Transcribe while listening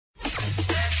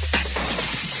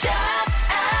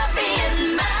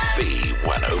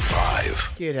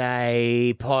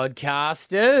G'day,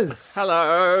 podcasters.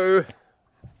 Hello.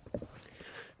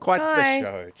 Quite Hi. the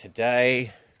show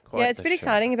today. Quite Yeah, it's a the bit show.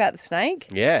 exciting about the snake.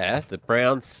 Yeah, the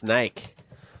brown snake.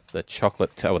 The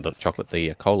chocolate, not chocolate,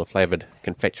 the cola flavoured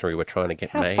confectionery we're trying to get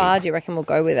How made. far do you reckon we'll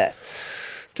go with it?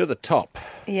 To the top.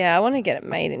 Yeah, I want to get it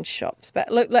made in shops.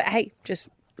 But look, hey, just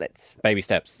let's, Baby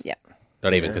steps. yeah,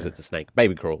 Not even because it's a snake.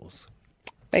 Baby crawls.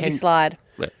 baby 10 slide.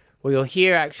 Yeah. Well, you'll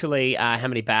hear actually how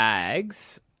many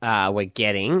bags we're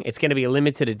getting. It's going to be a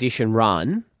limited edition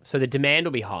run, so the demand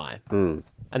will be high. And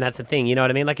that's the thing, you know what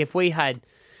I mean? Like if we had,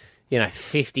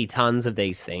 50 tons of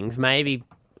these things, maybe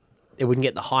it wouldn't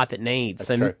get the hype it needs.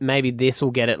 That's true. Maybe this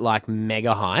will get it like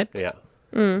mega hyped. Yeah.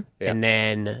 Yeah. And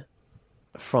then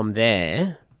from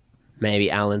there,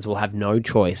 maybe Allen's will have no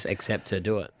choice except to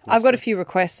do it. I've got a few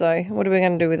requests though. What are we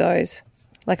going to do with those?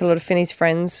 Like a lot of Finney's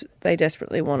friends, they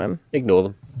desperately want them. Ignore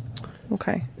them.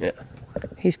 Okay, Yeah.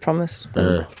 he's promised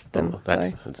them.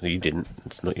 That's though. you didn't.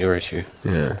 It's not your issue.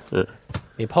 Yeah.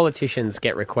 The politicians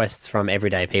get requests from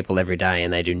everyday people every day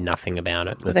and they do nothing about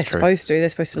it. They're supposed to. They're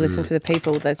supposed to listen to the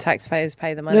people. The taxpayers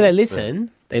pay the money. No, they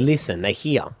listen. They listen. They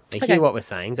hear. They Okay. hear what we're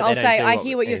saying. But I'll they don't say, do I what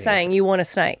hear what you're anything saying. You want a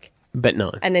snake, else. But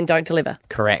no. and then don't deliver.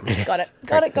 Correct. Got it.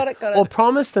 Got it. Got it. Got it. Or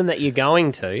promise them that you're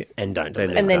going to and don't do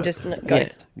it. And then just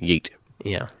ghost. Yeet.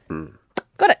 Yeah.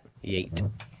 Got it. Yeet.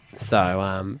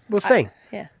 So, we'll see.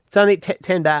 Yeah. It's only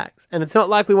 10 bags. And it's not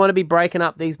like we want to be breaking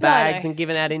up these No, I bags know. and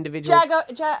giving out individual...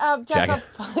 Jack,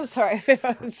 sorry.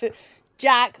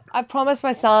 Jack, I promised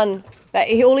my son that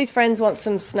all his friends want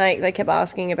some snake. They kept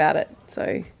asking about it.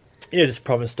 So Yeah, just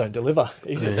promise don't deliver.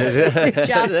 just There you they go.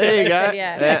 said,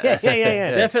 yeah.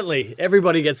 Yeah. Definitely,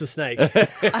 everybody gets a snake. You're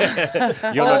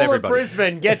All not of everybody.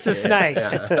 Brisbane gets a snake.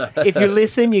 If you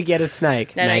listen, you get a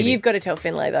snake. No, Maybe. you've got to tell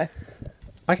Finlay though.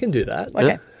 I can do that.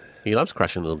 Okay. He loves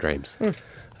crushing little dreams.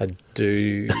 I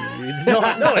do. No,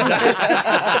 I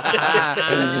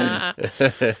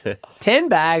 10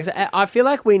 bags. I feel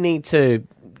like we need to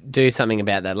do something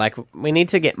about that. Like, we need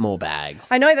to get more bags.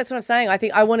 I know, that's what I'm saying. I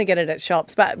think I want to get it at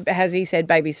shops, but as he said,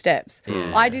 baby steps.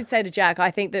 I did say to Jack,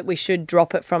 I think that we should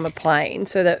drop it from a plane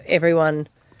so that everyone,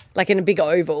 like in a big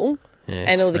oval,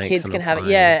 and all the snakes kids on can a have it.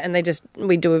 plane. Yeah, and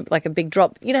we do like a big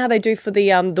drop. You know how they do for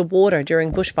the water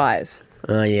during bushfires?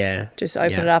 Oh, yeah. Just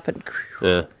open Yeah. it up and.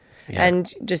 Yeah. Yeah.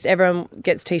 And just everyone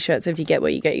gets T-shirts. So if you get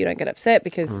what you get, you don't get upset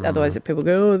because otherwise people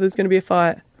go, oh, there's going to be a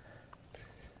fight.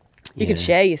 You could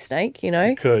share your snake, you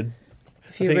know, could.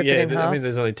 if you rip it in half. I mean,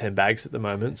 there's only 10 bags at the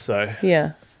moment, so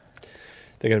Yeah.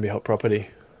 they're going to be hot property.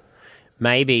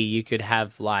 Maybe you could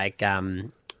have, like,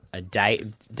 a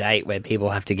date where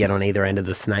people have to get on either end of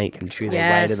the snake and chew their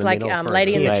way to Yes, the like middle. for a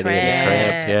Lady and the kiss.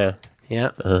 Tramp.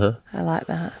 Yeah. Yeah. I like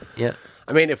that. Yeah.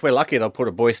 I mean, if we're lucky, they'll put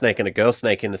a boy snake and a girl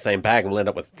snake in the same bag and we'll end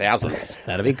up with thousands.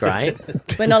 That'd be great.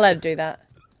 We're not allowed to do that.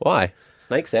 Why?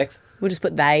 Snake sex? We'll just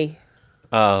put they.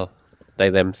 Oh, they,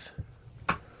 thems.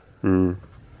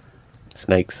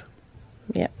 Snakes.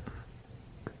 Yeah.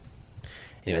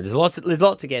 Anyway, there's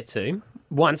lots to get to.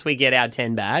 Once we get our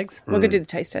 10 bags, We're going to do the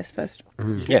taste test first.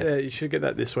 Yeah. You should get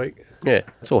that this week. Yeah.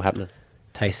 It's all happening.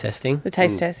 taste testing. The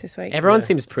taste test this week. Everyone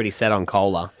seems pretty set on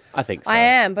cola. I think so. I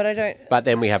am, but I don't. But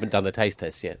then we haven't done the taste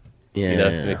test yet. Yeah. You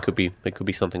know, there could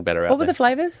be something better out What were there. the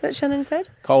flavours that Shannon said?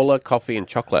 Cola, coffee, and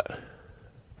chocolate.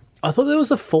 I thought there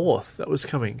was a fourth that was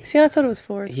coming. See, I thought it was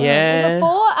 4 as well. Yeah. Was it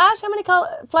 4? Ash, how many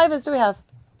flavours do we have?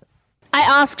 I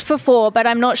asked for 4, but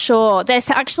I'm not sure. They're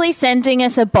actually sending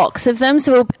us a box of them,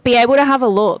 so we'll be able to have a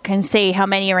look and see how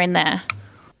many are in there.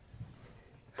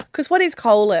 Because what is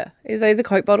cola? Are they the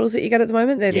Coke bottles that you get at the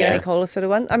moment? They're the Yeah. only cola sort of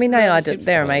one. I mean,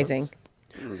 they're amazing.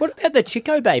 What about the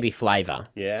Chico Baby flavour?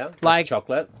 Yeah. Like-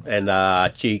 chocolate and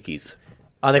cheekies.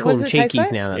 Oh, they call What them does it taste Cheekies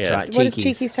like? now, that's Yeah. right. What does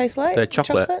Cheekies. Cheekies taste like? They're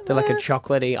chocolate. They're like a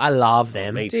chocolatey. I love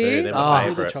them. Me Do too. you? They're my Oh.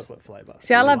 The favourites. chocolate flavour.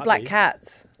 See, I love Might black be.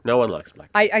 cats. No one likes black.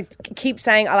 I keep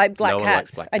saying I like black No one likes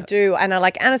cats. black I cats. do. And I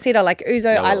like aniseed. I like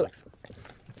ouzo. No one likes.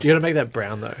 You got to make that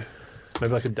brown, though.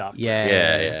 Maybe like a dark.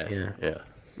 Yeah. Yeah.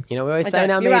 You know, we always I say in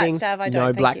don't. our You're right, meetings, Stav, I no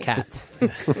don't. black Thank cats.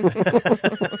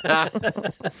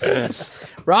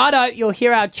 Righto, you'll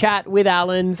hear our chat with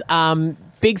Allen's.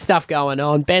 Big stuff going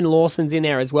on. Ben Lawson's in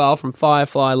there as well from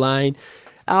Firefly Lane.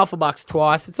 Alpha Bucks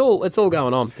twice. It's all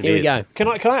going on. Here we is. go. Can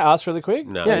I ask really quick?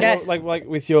 No. Yeah. Yes. Like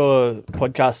with your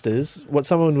podcasters, what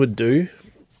someone would do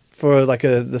for like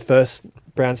the first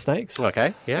brown snakes?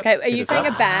 Okay. Yeah. Okay, are you saying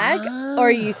a bag or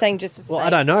are you saying just a snake? Well,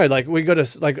 I don't know. Like we got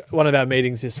one of our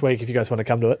meetings this week. If you guys want to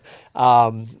come to it,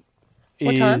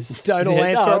 What time? is Don't all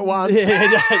answer at once.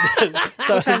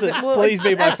 So Time's it? Well, please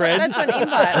be my that's- friend. That's an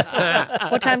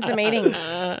invite. What time's the meeting?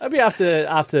 It'll be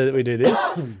after we do this.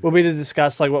 We'll be to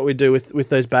discuss like what we do with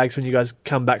those bags when you guys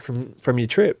come back from your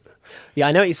trip. Yeah,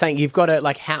 I know what you're saying. You've got to,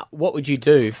 like, what would you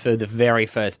do for the very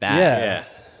first bag? Yeah.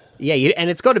 Yeah, and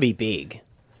it's got to be big.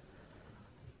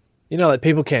 You know, like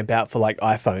people camp out for like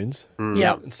iPhones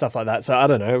Yeah. and stuff like that. So I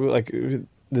don't know. Like,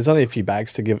 there's only a few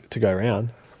bags to go around.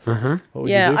 Mm-hmm.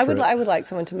 Yeah, I would like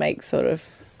someone to make sort of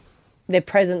their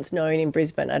presence known in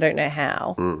Brisbane. I don't know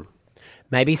how.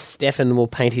 Maybe Stefan will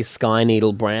paint his Sky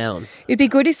Needle brown. It'd be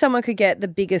good if someone could get the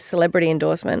biggest celebrity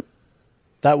endorsement.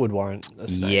 That would warrant a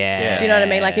snake. Yeah. Do you know what I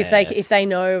mean? Like if they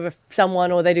know of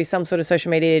someone or they do some sort of social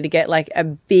media to get like a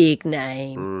big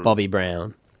name. Bobby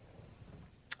Brown.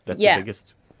 That's Yeah. the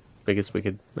biggest we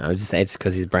could. I would just say it's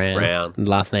because he's Brown. Brown.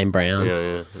 Last name Brown.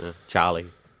 Yeah. Charlie.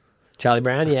 Charlie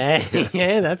Brown, yeah.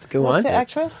 Yeah, that's a good What's one. the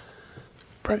actress?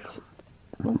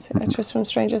 What's the actress from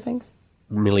Stranger Things?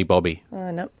 Millie Bobby. Oh,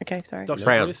 no. Okay, sorry.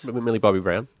 Brown. Millie Bobby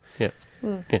Brown. Yeah.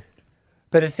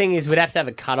 But the thing is, we'd have to have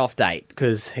a cut-off date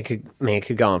because it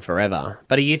could go on forever.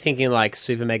 But are you thinking like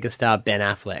super mega star Ben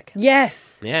Affleck?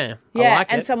 Yes. Yeah, Yeah, I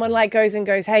like and it. someone like goes,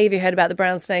 hey, have you heard about the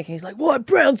brown snake? And he's like, what,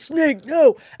 brown snake?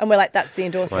 No. And we're like, that's the Why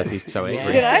endorsement. is he so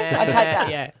angry? You know, I'd take that.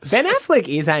 Yeah, Ben Affleck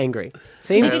is angry.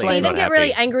 Seems Did you see Really them not get really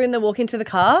happy. angry when they walk into the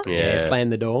car? Yeah, slam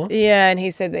the door. Yeah, and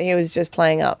he said that he was just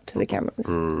playing up to the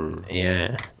cameras.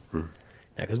 Yeah.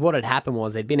 Because what had happened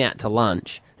was they'd been out to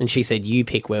lunch and she said, you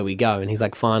pick where we go. And he's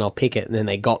like, fine, I'll pick it. And then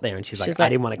they got there and she's like, I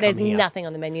didn't want to come There's here. nothing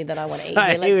on the menu that I want to eat So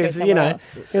here. he Let's go was, somewhere else.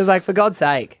 he was like, for God's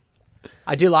sake.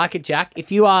 I do like it, Jack.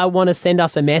 If you want to send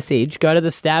us a message, go to the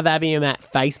Stav, Abby and Matt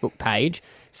Facebook page.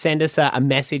 Send us a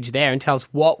message there and tell us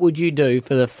what would you do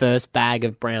for the first bag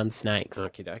of brown snakes.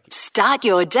 Okie dokie. Start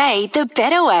your day the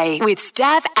better way with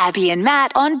Stav, Abby and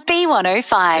Matt on B105.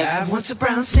 Dad wants a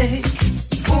brown snake.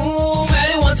 Ooh,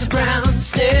 Maddie wants a brown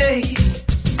snake.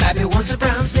 Abby wants a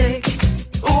brown snake.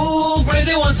 Ooh,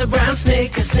 Brizzy wants a brown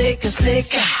snake. A snake, a snake.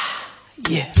 Ah,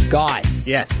 yeah. Guys,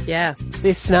 Yes. Yeah,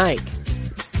 this snake,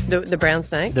 the brown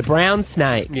snake. the brown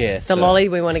snake. Yes. The lolly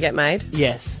we want to get made.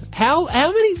 Yes. How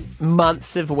many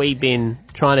months have we been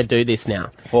trying to do this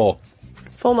now? 4.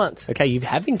 4 months. Okay, you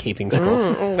have been keeping score.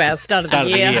 Well, start of Start the of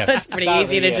the year. year. It's pretty Start of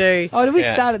easy the to year. do. Oh, did we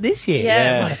start it this year?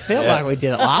 Yeah. I felt like we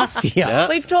did it last year.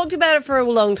 We've talked about it for a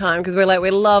long time because we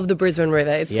love the Brisbane River.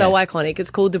 It's so Yes. iconic.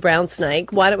 It's called the brown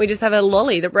snake. Why don't we just have a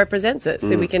lolly that represents it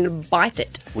so we can bite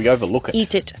it, We overlook it.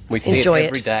 eat it, We see enjoy it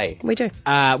every day. We do.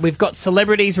 We've got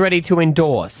celebrities ready to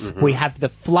endorse. Mm-hmm. We have the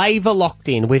flavour locked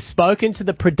in. We've spoken to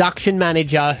the production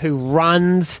manager who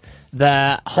runs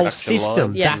the whole Production system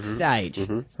line. Yes. backstage,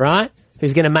 right?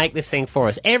 Who's going to make this thing for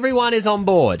us. Everyone is on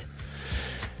board.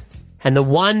 And the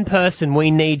one person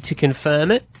we need to confirm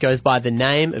it goes by the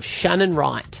name of Shannon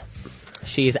Wright.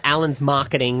 She is Alan's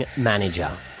marketing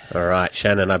manager. All right,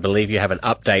 Shannon, I believe you have an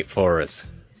update for us.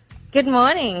 Good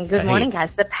morning. Good Hey. morning,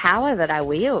 guys. The power that I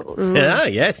wield. Ah,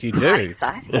 yes, you Quite do.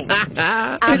 exciting.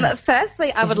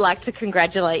 Firstly, I would like to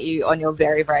congratulate you on your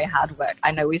very, very hard work.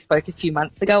 I know we spoke a few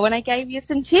months ago when I gave you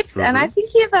some tips, and I think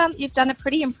you've done a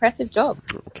pretty impressive job.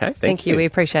 Okay, Thank you. We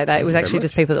appreciate that. It was actually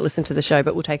just people that listen to the show,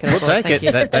 but we'll take it on board. Take Thank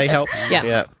it. you. They help. Yeah.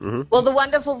 Yeah. Mm-hmm. Well, the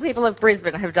wonderful people of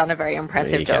Brisbane have done a very There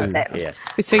impressive you job go. then. Yes.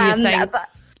 So you're saying but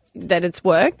that it's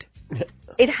worked?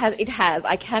 it has.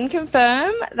 I can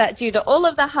confirm that due to all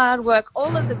of the hard work,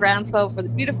 all of the groundswell for the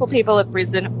beautiful people of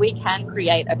Brisbane, we can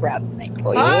create a brown snake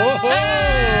for you.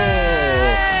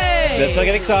 Let's not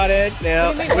get excited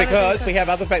now because we have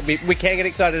other facts. We can get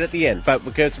excited at the end, but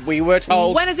because we were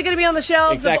told When is it going to be on the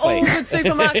shelves Exactly. of all the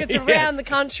supermarkets Yes. around the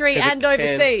country and it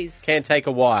overseas? can take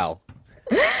a while.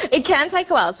 It can take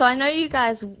a while. So I know you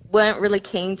guys weren't really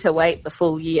keen to wait the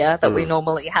full year that we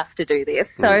normally have to do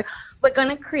this. So we're going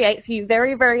to create for you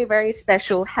very, very, very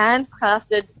special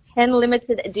handcrafted 10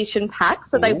 limited edition packs.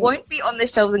 So they won't be on the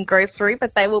shelves in grocery,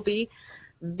 but they will be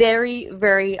very,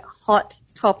 very hot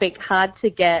topic, hard to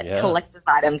get collector's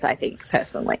items, I think,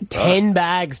 personally. 10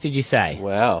 bags, did you say?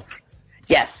 Wow,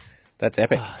 Yes. that's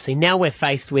epic. See, now we're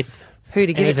faced with Who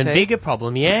to an give it even to? bigger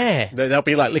problem, yeah. They'll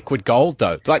be like liquid gold,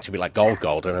 though. They'll actually be like gold.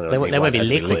 I don't know. They won't be It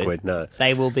has to liquid. No,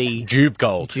 They will be... Tube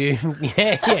gold.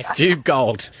 yeah. Tube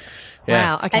gold.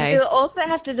 Yeah. Wow, And okay. you'll also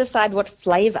have to decide what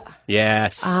flavour.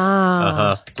 Yes.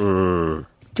 Ah. Mm.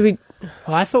 Do we...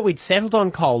 Well, I thought we'd settled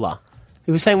on cola.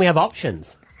 You were saying we have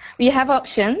options. You have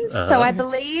options. So I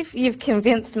believe you've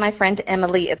convinced my friend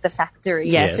Emily at the factory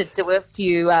Yes. to do a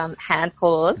few hand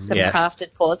pours, some Yeah.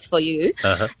 crafted pours for you.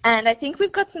 And I think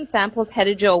we've got some samples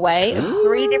headed your way of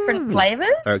 3 different flavours.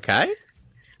 Okay.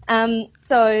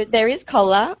 So there is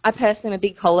cola. I personally am a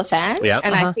big cola fan. Yeah.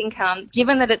 And I think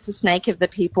given that it's a snake of the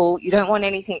people, you don't want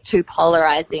anything too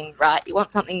polarizing, right? You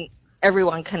want something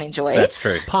everyone can enjoy. That's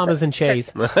true. Parmesan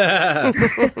cheese. Yeah,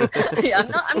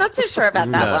 I'm not too sure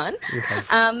about that one.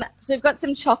 Okay. So we've got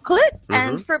some chocolate,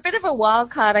 and for a bit of a wild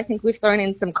card, I think we've thrown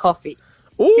in some coffee.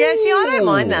 Ooh. Yeah, see, I don't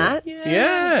mind that.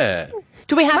 Yeah.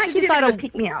 Do we have Might to give it a decide bit of on?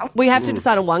 pick me up. We have to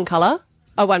decide on one colour.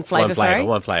 Oh, one flavour. Sorry,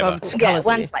 One flavour. Yeah,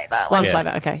 one flavour. One Yeah. flavour.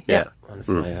 Okay. Yeah. One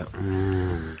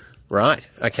flavour. Right.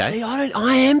 Okay. See,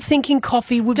 I am thinking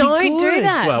coffee would Don't be good. do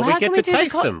that. Well, How we get can to do the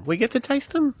taste them. We get to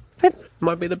taste them. But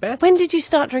Might be the best. when did you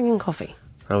start drinking coffee?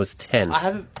 I was 10. I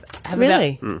have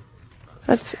Really?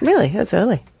 That's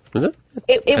early. Was it?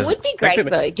 It would be great,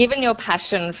 though, given your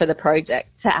passion for the project,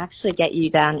 to actually get you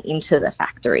down into the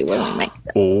factory when we make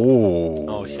them.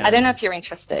 Oh. I don't know if you're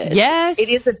interested. Yes. It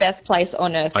is the best place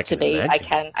on earth I to can be.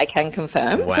 imagine. I can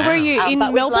confirm. Wow. So where are you in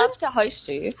but Melbourne? we'd love to host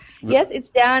you. Yes, it's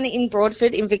down in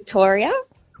Broadford in Victoria.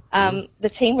 The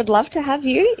team would love to have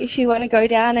you if you want to go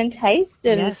down and taste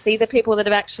and Yes. see the people that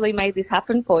have actually made this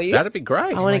happen for you. That'd be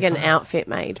great. I want to get an outfit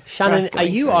made. Shannon, for us are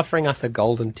going you through. offering us a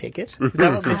golden ticket? Is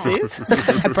that what this is?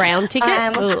 a brown ticket?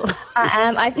 Ugh.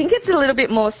 I think it's a little bit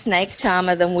more snake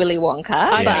charmer than Willy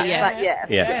Wonka. Okay, but, yes.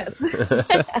 but yes.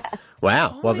 Yeah.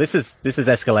 Wow. Well, this is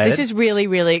escalated. This is really,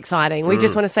 really exciting. We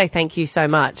just want to say thank you so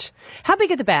much. How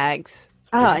big are the bags?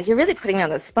 Oh, you're really putting me on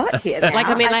the spot here. Now. Like,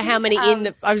 I mean, like how many in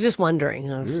the... I was just wondering. We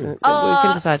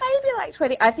can decide. Maybe like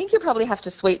 20. I think you probably have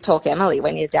to sweet talk Emily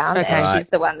when you're down Okay. there. Right. She's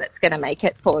the one that's going to make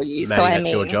it for you. Maybe so I that's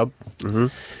mean, your job.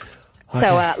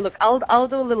 So look, I'll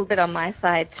do a little bit on my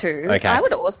side too. Okay. I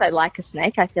would also like a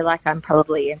snake. I feel like I'm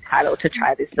probably entitled to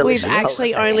try this delicious. We've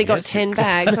actually holiday. only got 10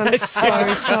 bags. I'm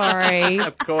so sorry.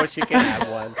 Of course you can have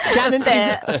one. Shannon,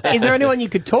 is there anyone you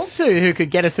could talk to who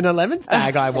could get us an 11th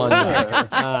bag, I wonder?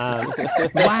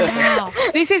 Wow.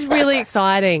 This is really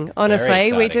exciting, honestly.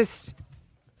 Very We exciting. just...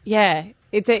 Yeah.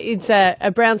 It's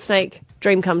a brown snake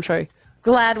dream come true.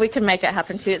 Glad we can make it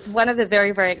happen too. It's one of the very,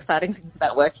 very exciting things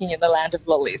about working in the land of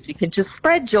lollies. You can just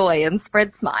spread joy and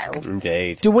spread smiles.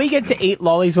 Indeed. Do we get to eat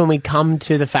lollies when we come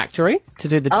to the factory to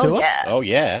do the Oh tour? yeah. Oh,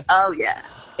 yeah. Oh yeah.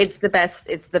 It's the best.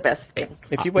 It's the best thing.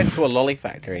 If you went to a lolly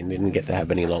factory and didn't get to have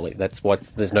any lolly, there's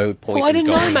no point Well, I in didn't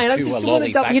know, going mate. I to just a wanted lolly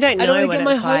to double- factory. You don't I don't know wanna what get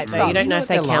my it's like, hopes though. up. You don't You know know if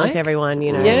they what they're count like. everyone,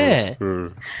 you know. Yeah.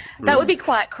 That would be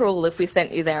quite cruel if we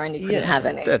sent you there and you couldn't have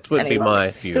any. That would any be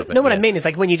lollies. my view of it. No, what I yes. mean is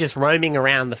like when you're just roaming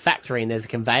around the factory and there's a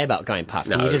conveyor belt going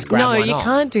past and you just grab No, one you off.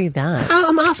 can't do that. Oh,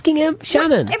 I'm asking him,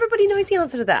 Shannon. Everybody knows the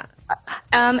answer to that.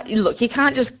 Look, you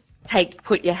can't just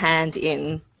put your hand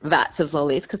in vats of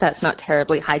lollies because that's not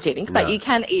terribly hygienic, but you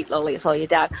can eat lollies while you're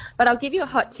down. But I'll give you a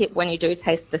hot tip when you do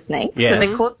taste the snake. Yes. So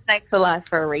they're called snakes alive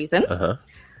for a reason. Uh-huh.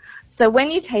 So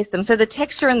when you taste them, so the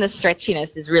texture and the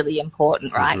stretchiness is really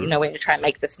important, right? You know, when you try and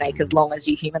make the snake as long as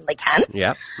you humanly can.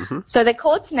 Yep. So they're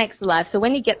called snakes alive. So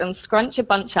when you get them, scrunch a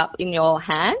bunch up in your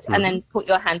hand and then put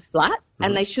your hand flat,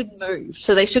 and they should move.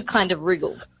 So they should kind of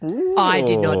wriggle. I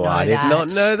did not know I that. did not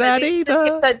know that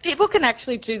either. So people can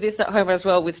actually do this at home as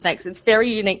well with snakes. It's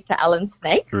very unique to Alan's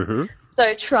snake.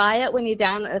 So try it when you're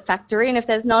down at the factory, and if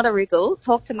there's not a wriggle,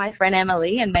 talk to my friend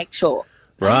Emily and make sure.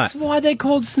 Right. That's why they're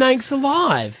called snakes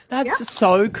alive. That's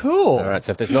so cool. All right,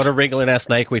 so if there's not a wriggle in our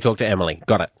snake, we talk to Emily.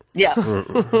 Got it. Yeah.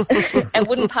 It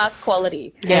wouldn't pass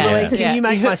quality. Emily, can you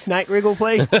make my snake wriggle,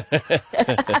 please?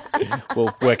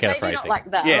 We'll work out a Maybe phrasing. not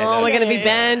like that. Yeah, Oh, no, we're going to be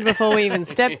banned before we even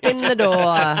step in the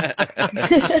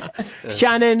door.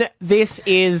 Shannon, this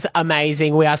is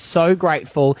amazing. We are so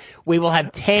grateful. We will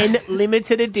have 10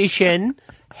 limited edition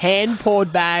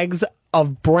hand-poured bags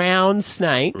of brown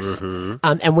snakes,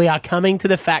 and we are coming to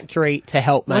the factory to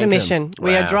help make What a them. mission.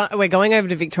 Wow. We're going over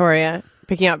to Victoria,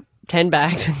 picking up 10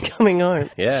 bags and coming home.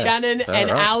 Yeah. Shannon All and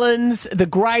right. Alan's, the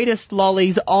greatest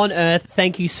lollies on earth.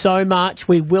 Thank you so much.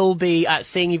 We will be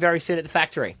seeing you very soon at the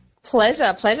factory.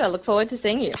 Pleasure. Look forward to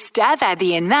seeing you. Stab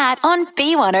Abby and Matt on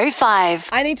B105.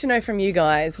 I need to know from you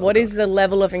guys, what is the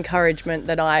level of encouragement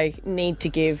that I need to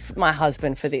give my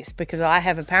husband for this? Because I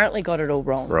have apparently got it all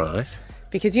wrong. Right.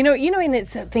 Because you know, in that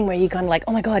thing where you kind of like,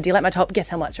 oh my God, do you like my top? Guess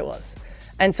how much it was?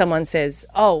 And someone says,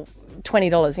 oh,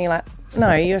 $20. And you're like,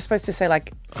 no, you're supposed to say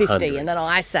like 50. 100. And then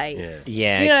I say,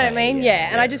 Yeah. do you know what I okay, mean? Yeah.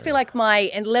 And I just feel like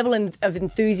my level of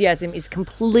enthusiasm is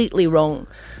completely wrong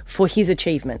for his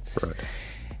achievements. Right.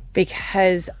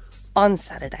 Because on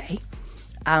Saturday,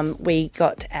 we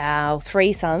got our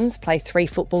 3 sons play 3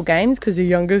 football games because the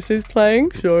youngest is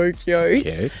playing. So cute.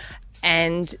 Cute.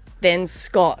 And then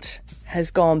Scott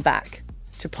has gone back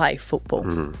to play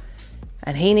football.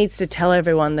 And he needs to tell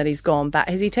everyone that he's gone back.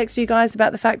 Has he texted you guys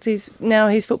about the fact he's now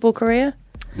his football career?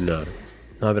 No.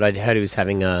 No, but I heard he was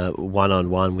having a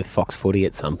one-on-one with Fox Footy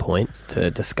at some point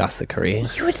to discuss the career.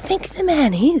 You would think the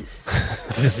man is.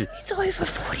 He's over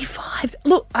 45.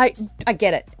 Look, I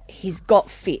get it. He's got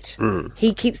fit.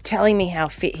 He keeps telling me how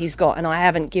fit he's got, and I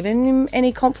haven't given him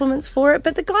any compliments for it.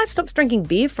 But the guy stops drinking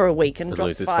beer for a week and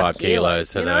drops loses 5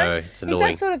 kilos. I know, it's annoying.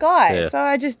 He's that sort of guy. Yeah. So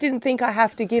I just didn't think I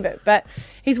have to give it. But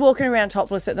he's walking around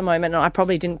topless at the moment, and I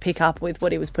probably didn't pick up with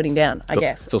what he was putting down, I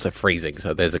guess. It's also freezing,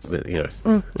 so there's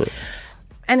a.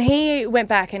 And he went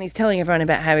back and he's telling everyone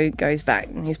about how he goes back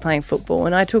and he's playing football.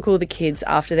 And I took all the kids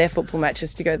after their football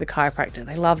matches to go to the chiropractor.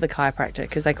 They love the chiropractor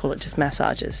because they call it just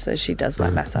massages. So she does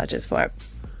like massages for it.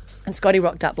 And Scotty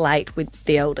rocked up late with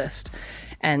the eldest.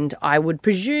 And I would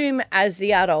presume as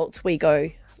the adults we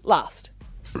go last.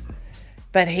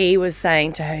 But he was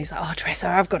saying to her, he's like, oh, Tressa,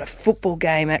 I've got a football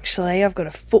game actually. I've got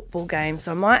a football game.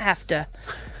 So I might have to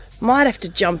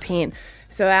jump in.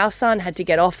 So our son had to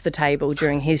get off the table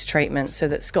during his treatment so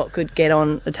that Scott could get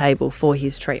on the table for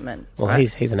his treatment. Well,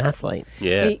 he's an athlete.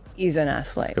 Yeah. He is an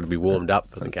athlete. Got to be warmed up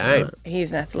for the game. He's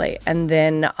an athlete. And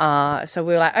then, so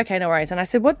we were like, okay, no worries. And I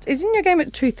said, what, isn't your game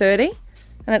at 2:30?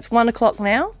 And it's 1 o'clock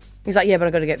now? He's like, yeah, but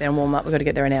I've got to get there and warm up. We've got to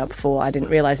get there an hour before. I didn't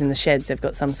realise in the sheds they've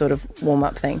got some sort of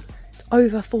warm-up thing. It's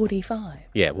over 45.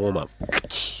 Yeah, warm up.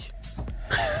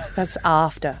 That's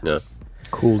after. No.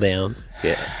 Cool down.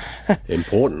 Yeah.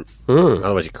 Important.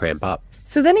 Otherwise you cramp up.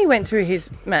 So then he went through his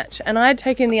match, and I had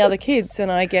taken the other kids, and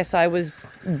I guess I was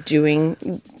doing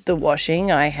the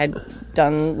washing. I had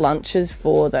done lunches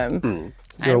for them.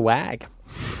 You're a wag.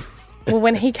 Well,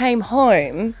 when he came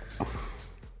home,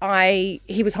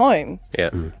 he was home,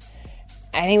 Yeah.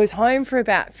 and he was home for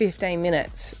about 15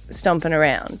 minutes stomping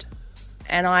around,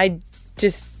 and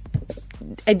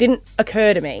it didn't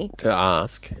occur to me. To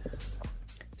ask.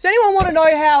 Does anyone want to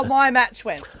know how my match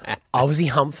went? Oh, was he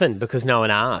humping because no one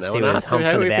asked? No he one was asked him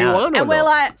humping if he about. won or And we're not.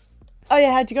 like, oh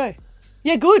yeah, how'd you go?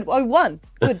 Yeah, good. I won.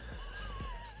 Good.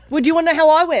 Well, do you want to know how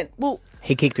I went? Well,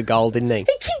 He kicked a goal, didn't he?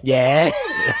 Yeah.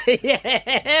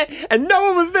 Yeah. And no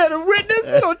one was there to witness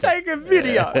it or take a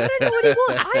video. I don't know what he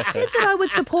wants. I said that I would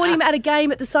support him at a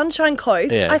game at the Sunshine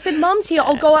Coast. Yeah. I said, Mum's here,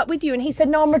 I'll go up with you. And he said,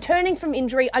 no, I'm returning from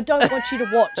injury. I don't want you to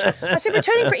watch. I said,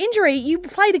 returning for injury? You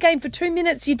played a game for 2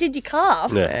 minutes, you did your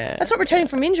calf. Yeah. That's not returning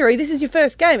from injury. This is your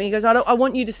first game. And he goes, I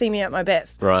want you to see me at my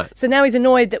best. Right. So now he's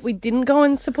annoyed that we didn't go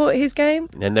and support his game.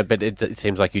 But it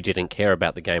seems like you didn't care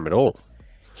about the game at all.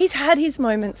 He's had his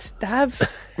moments, Dav.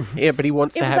 Yeah, but he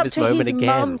wants It to was have up his to moment his again.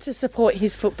 mum to support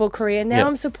his football career. Now Yeah.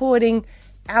 I'm supporting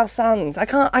our sons. I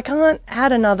can't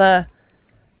add another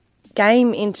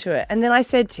game into it. And then I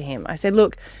said to him,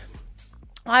 look,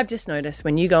 I've just noticed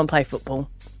when you go and play football,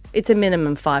 it's a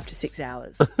minimum 5 to 6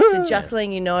 hours. So just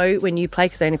letting you know when you play,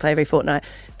 because they only play every fortnight,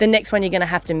 the next one you're going to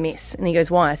have to miss. And he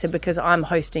goes, why? I said, because I'm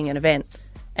hosting an event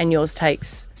and yours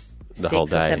takes The 6 whole or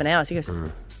day. 7 hours. He goes,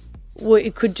 well,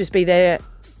 it could just be there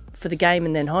for the game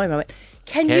and then home. I went,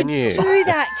 can you you? do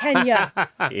that, can you?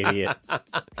 Idiot.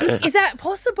 Is that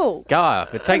possible? Go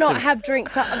off. It To takes not him, have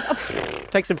drinks.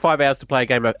 takes him 5 hours to play a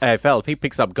game of AFL. If he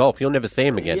picks up golf, you'll never see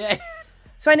him again. Yeah.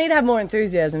 So I need to have more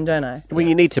enthusiasm, don't I? Well,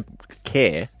 you need to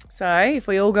care. So if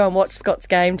we all go and watch Scott's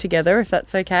game together, if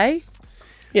that's okay.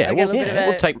 Yeah, I get a little bit of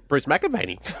we'll a- take Bruce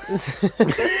McAvaney.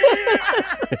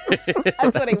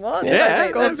 That's what he wants. Yeah,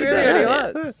 of That's course he really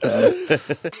what he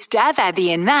wants. Stab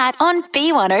Abby and Matt on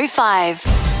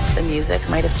B105. The music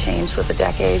might have changed with the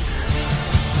decades,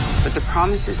 but the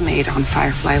promises made on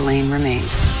Firefly Lane remained.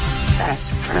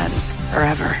 Best friends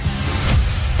forever.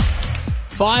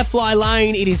 Firefly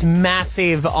Lane, it is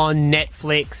massive on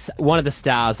Netflix. One of the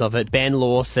stars of it, Ben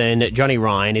Lawson, Johnny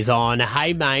Ryan, is on.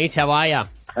 Hey, mate, how are you?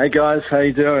 Hey guys, how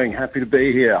you doing? Happy to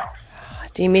be here.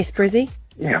 Do you miss Brizzy?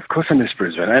 Yeah, of course I miss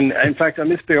Brisbane. And in fact, I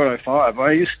miss B105.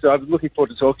 I was looking forward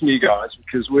to talking to you guys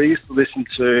because we used to listen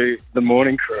to the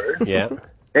Morning Crew. Yeah.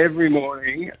 Every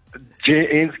morning.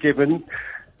 Ian Skippon,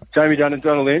 Jamie Dunn and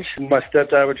Donna Lynch, and my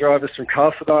stepdad would drive us from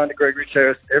Castledine to Gregory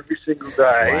Terrace every single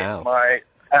day Wow. of my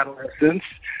adolescence.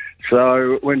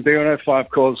 So when B105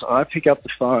 calls, I pick up the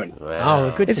phone.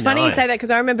 Oh, good It's to funny know. you say that because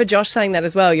I remember Josh saying that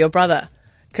as well, your brother.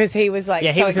 Because he was like,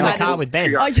 Yeah, he so was in the excited. car with Ben.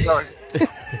 Yeah, so,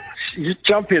 you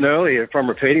jump in earlier if I'm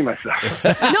repeating myself.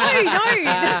 No.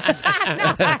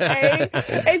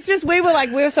 It's just we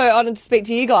were so honoured to speak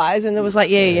to you guys, and it was like,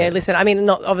 yeah. Listen, I mean,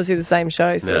 not obviously the same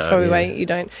show, so that's probably why you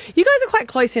don't. You guys are quite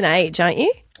close in age, aren't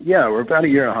you? Yeah, we're about a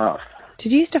year and a half.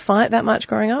 Did you used to fight that much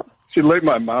growing up? She looped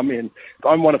my mum in.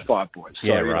 I'm one of 5 boys. So,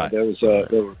 Yeah, you know, right. there were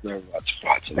lots of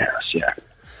fights in the house, yeah.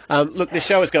 Look, the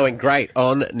show is going great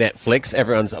on Netflix.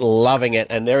 Everyone's loving it,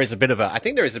 and I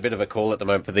think there is a bit of a call at the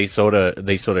moment for these sort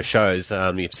of shows.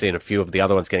 You've seen a few of the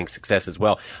other ones getting success as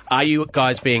well. Are you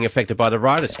guys being affected by the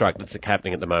writers' strike that's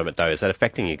happening at the moment, though? Is that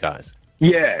affecting you guys?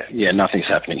 Yeah, nothing's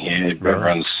happening here.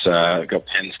 Everyone's got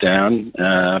pens down.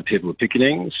 People are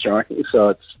picketing, striking, so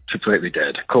it's completely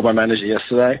dead. Called my manager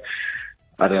yesterday.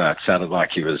 I don't know, it sounded like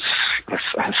he was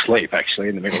asleep, actually,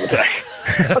 in the middle of the day.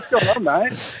 What's going on,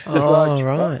 mate?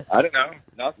 Right. I don't know.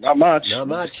 Not much. Not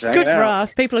much. It's good for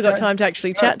us. People have got time to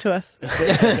actually chat to us.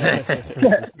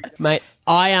 Mate,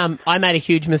 I made a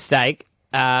huge mistake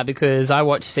because I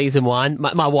watched season 1.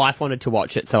 My wife wanted to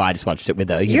watch it, so I just watched it with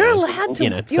her. You're allowed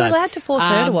to. You're allowed to force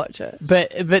her to watch it.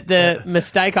 But the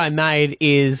mistake I made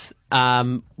is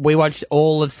we watched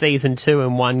all of season 2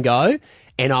 in one go,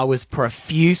 and I was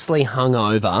profusely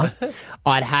hungover.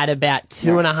 I'd had about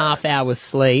 2.5 hours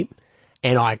sleep,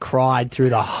 and I cried through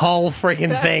the whole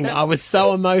freaking thing. I was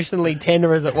so emotionally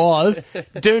tender as it was.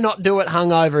 Do not do it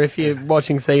hungover if you're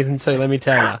watching season 2, let me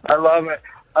tell you. I love it.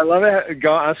 I love how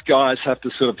us guys have to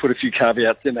sort of put a few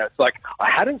caveats in there. It's like, I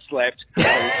hadn't slept, I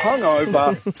was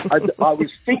hungover, I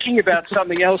was thinking about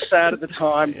something else sad at the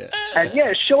time, and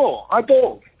sure, I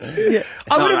bawled. Yeah.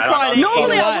 I would have cried.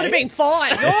 Normally I would have been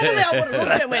fine. Normally I would have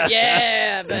looked and went,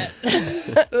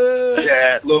 but...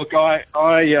 Yeah, look, I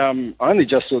only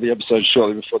just saw the episode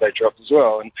shortly before they dropped as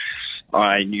well, and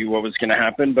I knew what was going to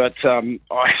happen, but I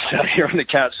sat here on the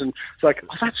couch and it's like,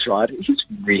 oh, that's right, he's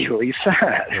really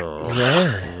sad. Oh,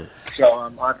 yeah.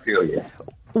 So I feel you.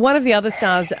 One of the other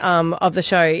stars of the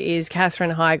show is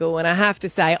Katherine Heigl, and I have to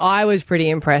say I was pretty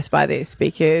impressed by this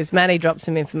because Maddie dropped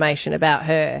some information about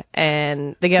her,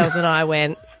 and the girls and I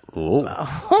went, oh,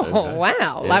 wow.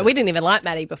 Yeah. Like, we didn't even like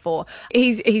Maddie before.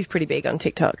 He's pretty big on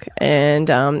TikTok,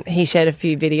 and he shared a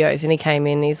few videos, and he came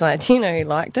in and he's like, do you know who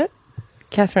liked it?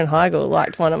 Katherine Heigl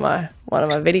liked one of my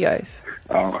videos.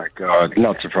 Oh my God!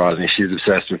 Not surprising. She's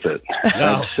obsessed with it.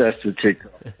 Obsessed with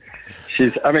TikTok.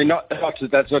 That's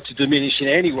not to diminish in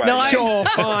any way. No, sure,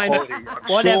 fine,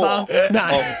 whatever. Of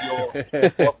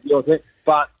your thing.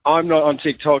 But I'm not on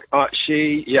TikTok. Right.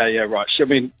 She,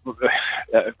 in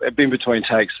between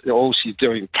takes, all she's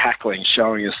doing, cackling,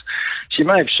 showing us. She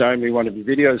may have shown me one of your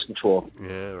videos before.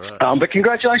 Yeah, right. But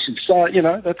congratulations. So,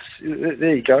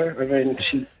 there you go. I mean,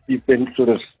 you've been sort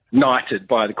of knighted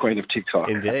by the Queen of TikTok.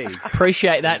 Indeed.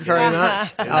 Appreciate that very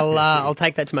much. I'll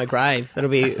take that to my grave. That'll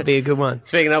be a good one.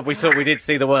 Speaking of, we did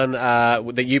see the one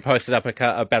that you posted up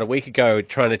about a week ago,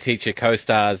 trying to teach your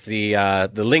co-stars the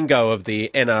lingo of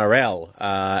the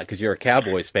NRL because you're a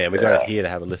Cowboys fan. We got it here to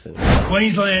have a listen.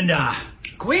 Queenslander.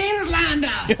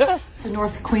 The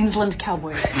North Queensland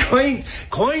Cowboys.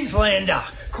 Queenslander.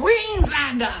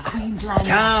 Can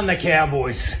the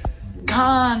Cowboys.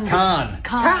 Can the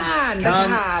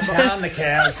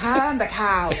cows. Can the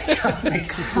cows.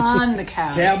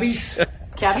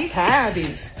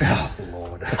 Cowbies. Oh,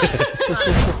 Lord.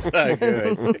 So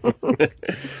good.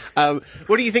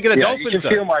 What do you think of the Dolphins? You can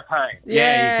feel my pain.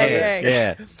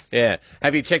 Yeah.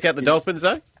 Have you checked out the Dolphins,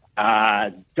 though?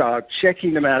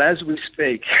 Checking them out as we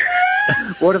speak.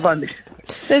 What have I missed?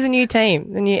 There's a new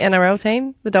team, the new NRL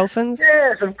team, the Dolphins.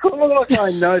 Yes, of course,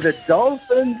 I know the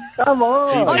Dolphins. Come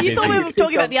on. Oh, you thought we were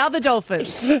talking about the other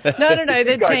Dolphins. No,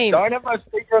 their team. Don't have my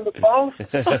speaker on the phone.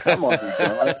 Oh, come on, you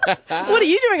guys. What are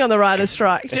you doing on the writer's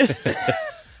strike?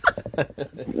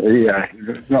 Yeah,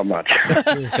 not much.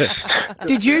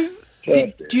 Did you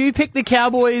pick the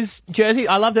Cowboys jersey?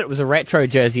 I love that it was a retro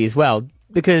jersey as well,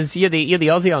 because you're the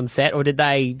Aussie on set, or did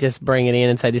they just bring it in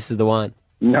and say this is the one?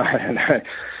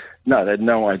 No, they had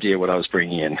no idea what I was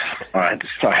bringing in. I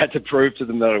had to prove to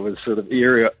them that it was sort of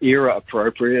era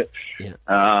appropriate. Yeah.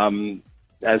 And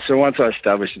so once I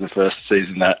established in the first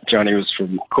season that Johnny was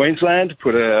from Queensland,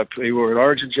 he wore an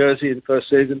Origin jersey in the first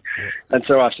season, and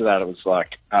so after that it was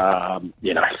like, I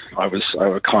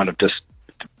kind of just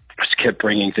kept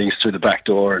bringing things through the back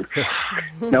door, and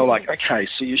they were like, okay,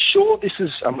 so you sure this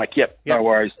is... I'm like, yep. No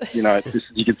worries. You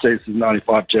can see this is a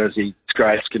 95 jersey. It's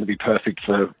great. It's going to be perfect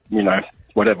for,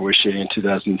 whatever we're shooting in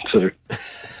 2002.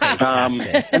 And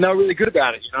they were really good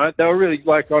about it, They were really,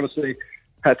 honestly,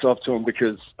 hats off to them,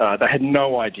 because they had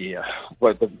no idea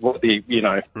what the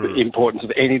importance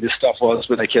of any of this stuff was,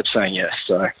 but they kept saying yes,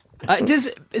 so... Does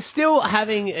still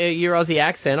having your Aussie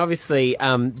accent, obviously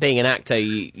being an actor,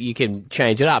 you can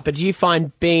change it up, but do you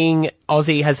find being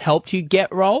Aussie has helped you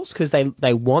get roles because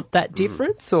they want that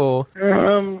difference, or?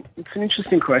 It's an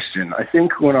interesting question. I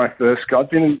think when I've been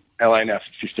in LA now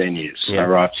for 15 years. Yeah. I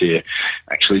arrived here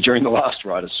actually during the last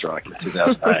writer's strike in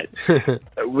 2008.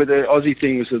 With the Aussie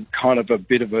thing was a kind of a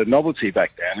bit of a novelty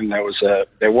back then, and there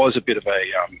was a bit of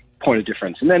a point of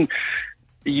difference. And then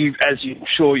as you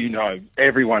sure you know,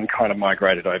 everyone kind of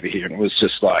migrated over here, and it was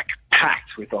just like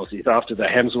packed with Aussies. After the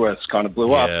Hemsworths kind of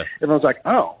blew up, everyone's like,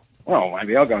 oh, well,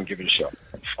 maybe I'll go and give it a shot.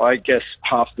 I guess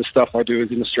half the stuff I do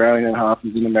is in Australian and half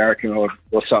is in American or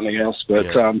something else, but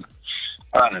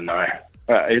I don't know.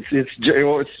 It's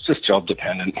just job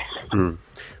dependent.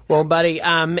 Well, buddy,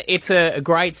 it's a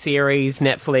great series.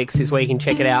 Netflix is where you can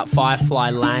check it out. Firefly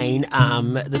Lane.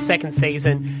 The second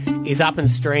season is up and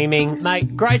streaming.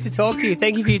 Mate, great to talk to you.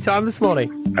 Thank you for your time this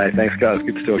morning. Hey, thanks, guys.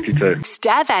 Good to talk to you too.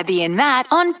 Stab Abby and Matt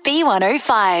on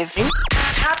B105.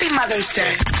 Happy Mother's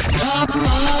Day.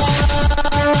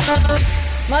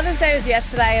 Mother's Day was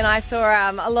yesterday, and I saw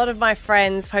a lot of my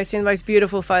friends posting the most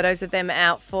beautiful photos of them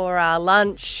out for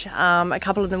lunch. A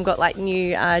couple of them got like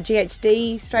new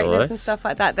GHD straighteners and stuff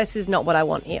like that. This is not what I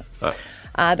want here.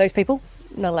 Those people,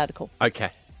 not allowed to call.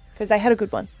 Okay. Because they had a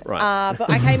good one. Right. But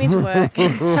I came into work.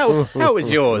 How was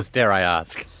yours, dare I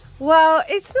ask? Well,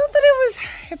 it's not that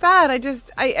it was bad.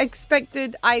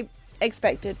 I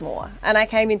expected more. And I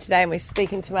came in today and we're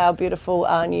speaking to our beautiful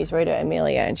newsreader,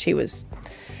 Amelia, and she was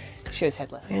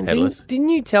headless. And didn't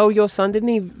you tell your son, didn't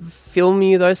he film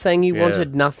you though, saying you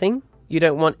wanted nothing? You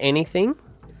don't want anything?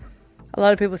 A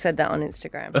lot of people said that on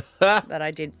Instagram, that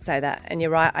I did say that. And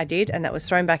you're right, I did, and that was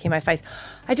thrown back in my face.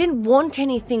 I didn't want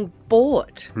anything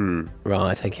bought.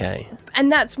 Right, okay.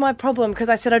 And that's my problem, because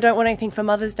I said I don't want anything for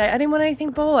Mother's Day. I didn't want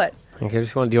anything bought. Okay,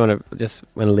 do you want to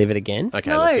live it again? Okay,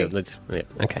 No. let's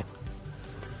Okay.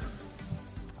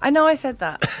 I know I said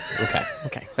that.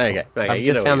 Okay. Okay. I've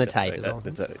just found the tape as well.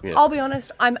 I'll be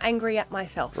honest, I'm angry at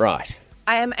myself. Right.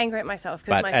 I am angry at myself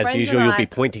because But my as friends usual, are you'll like,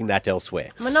 be pointing that elsewhere.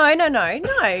 Well, no,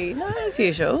 as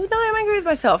usual. No, I'm angry with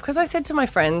myself because I said to my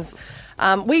friends,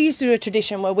 we used to do a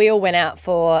tradition where we all went out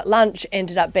for lunch,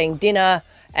 ended up being dinner,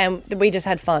 and we just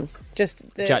had fun. Just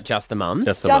the mums?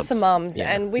 Just the mums.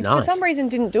 Yeah. And we, Nice. for some reason,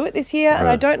 didn't do it this year, and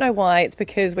I don't know why. It's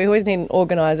because we always need an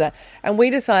organiser, and we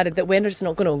decided that we're just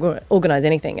not going to organise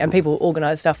anything, and people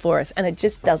organise stuff for us, and it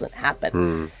just doesn't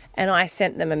happen. And I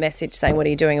sent them a message saying, what are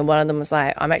you doing? And one of them was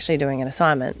like, I'm actually doing an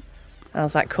assignment. And I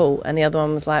was like, cool. And the other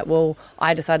one was like, well,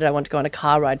 I decided I want to go on a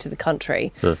car ride to the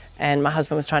country. And my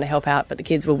husband was trying to help out, but the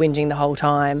kids were whinging the whole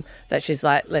time that she's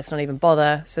like, let's not even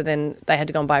bother. So then they had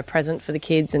to go and buy a present for the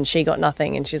kids and she got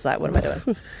nothing. And she's like, what am I doing?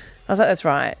 I was like, that's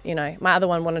right. You know, my other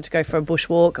one wanted to go for a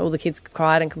bushwalk. All the kids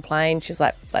cried and complained. She's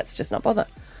like, let's just not bother.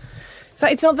 So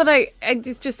it's not that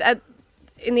it's just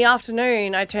in the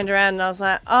afternoon, I turned around and I was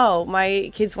like, oh, my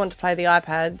kids want to play the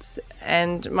iPads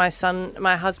and my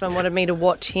husband wanted me to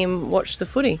watch the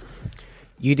footy.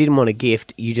 You didn't want a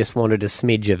gift, you just wanted a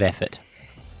smidge of effort.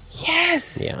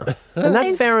 Yes. Yeah. And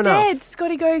that's fair enough. Instead,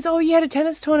 Scotty goes, oh, you had a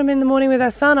tennis tournament in the morning with our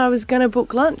son. I was going to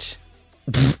book lunch.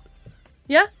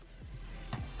 Yeah?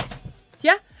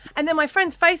 Yeah? And then my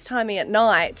friends FaceTime me at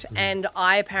night and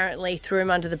I apparently threw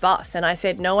him under the bus. And I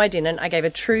said, no, I didn't. I gave a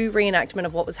true reenactment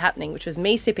of what was happening, which was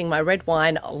me sipping my red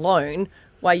wine alone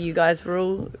while you guys were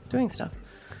all doing stuff.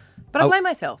 But I blame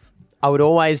myself. I would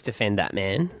always defend that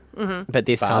man, but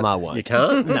this time I won't. You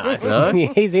can't? No.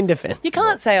 He's indefensible. You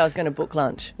can't say I was going to book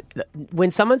lunch.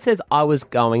 When someone says I was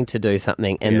going to do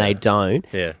something and they don't,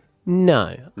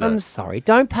 no, I'm sorry.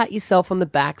 Don't pat yourself on the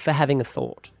back for having a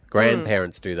thought.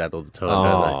 Grandparents do that all the time,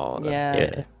 don't they?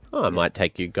 Yeah. Oh, I might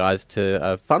take you guys to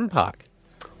a fun park.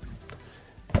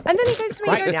 And then he goes to me,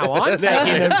 Great, now I'm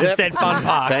taking him to said fun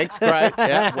park. Thanks, great.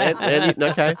 Yeah,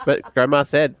 okay. But Grandma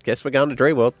said, guess we're going to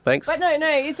Dreamworld. Thanks. But no,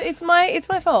 it's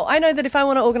my fault. I know that if I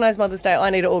want to organise Mother's Day, I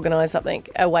need to organise something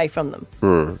away from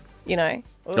them. You know?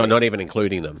 No, not even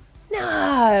including them.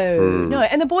 No.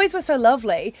 And the boys were so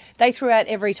lovely. They threw out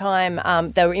every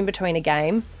time they were in between a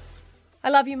game. I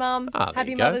love you, Mum. there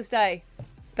Happy you go. Mother's Day.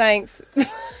 Thanks.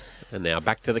 And now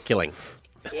back to the killing.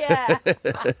 Yeah.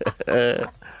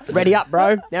 Ready up,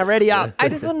 bro. Now ready up. I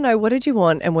just want to know, what did you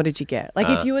want and what did you get? Like,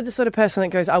 if you were the sort of person that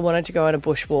goes, I wanted to go on a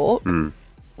bushwalk,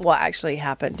 what actually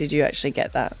happened? Did you actually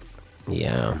get that?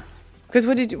 Yeah. Because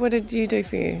what did you do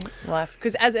for your wife?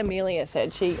 Because as Amelia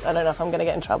said, I don't know if I'm going to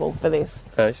get in trouble for this.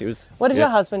 She was. What did your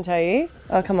husband tell you?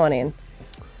 Oh, come on in.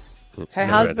 Her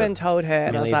husband told her,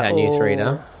 and I was Millie's like, our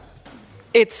newsreader.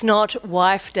 It's not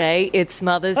Wife Day, it's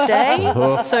Mother's Day.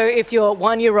 So if your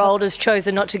 1-year-old has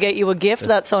chosen not to get you a gift,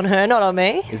 that's on her, not on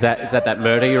me. Is that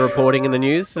murder you're reporting in the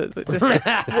news? It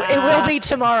will be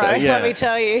tomorrow, let me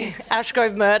tell you.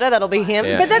 Ashgrove murder, that'll be him.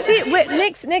 Yeah. But that's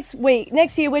it.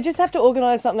 Next year, we just have to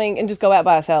organise something and just go out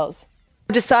by ourselves.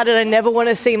 I decided I never want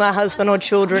to see my husband or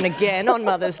children again on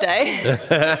Mother's Day.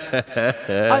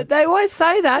 They always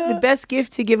say that the best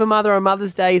gift to give a mother on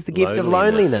Mother's Day is the gift of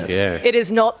loneliness. Yeah. It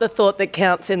is not the thought that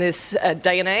counts in this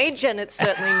day and age, and it's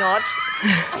certainly not.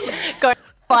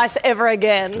 advice ever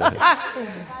again.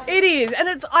 It is,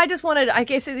 and I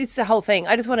guess it's the whole thing.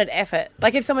 I just wanted effort.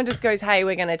 Like if someone just goes, hey,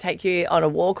 we're going to take you on a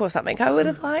walk or something, I would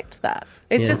have liked that.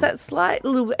 It's just that slight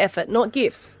little effort, not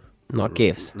gifts. Not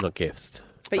gifts. Not gifts.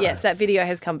 But yes, that video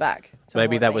has come back. to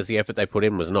Maybe haunt that me. was the effort they put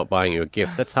in, was not buying you a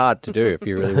gift. That's hard to do if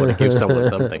you really want to give someone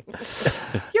something.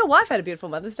 Your wife had a beautiful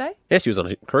Mother's Day. Yeah, she was on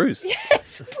a cruise.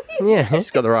 Yes. Yeah. She's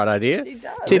got the right idea. She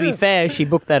does. To be fair, she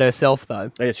booked that herself, though.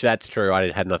 Yes, that's true.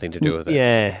 I had nothing to do with it.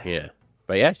 Yeah. Yeah.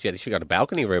 But yeah, she got a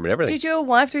balcony room and everything. Did your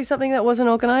wife do something that wasn't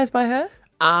organised by her?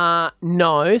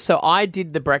 No. So I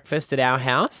did the breakfast at our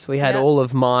house. We had Yeah. all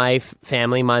of my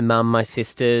family, my mum, my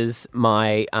sisters,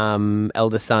 my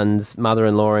elder son's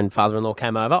mother-in-law and father-in-law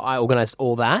came over. I organised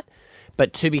all that.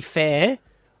 But to be fair,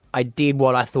 I did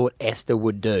what I thought Esther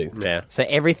would do. Yeah. So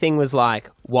everything was like,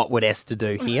 what would Esther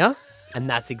do here? And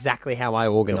that's exactly how I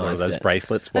One of organised those it.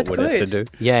 bracelets. What That's would good. Esther do?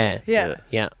 Yeah. Yeah.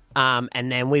 Yeah.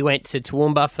 And then we went to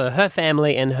Toowoomba for her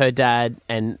family and her dad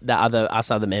and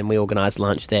us other men. We organised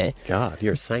lunch there. God,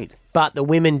 you're a saint. But the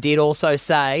women did also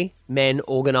say men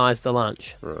organise the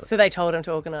lunch. So they told him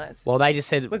to organise. Well, they just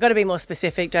said, We've got to be more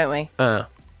specific, don't we? a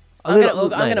I'm little-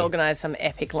 going to maybe. organise some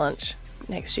epic lunch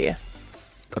next year,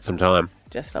 Got some time.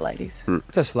 just for ladies.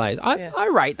 Just for ladies. Yeah. I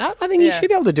rate that. I think you Yeah. should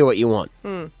be able to do what you want.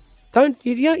 Don't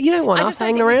you don't want I us just don't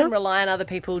hanging think we can around? rely on other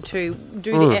people to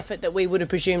do the effort that we would have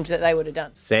presumed that they would have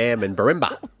done. Sam and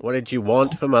Barimba, what did you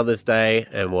want for Mother's Day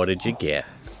and what did you get?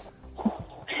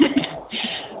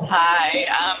 Hi.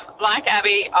 Like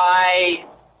Abby, I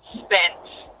spent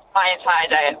my entire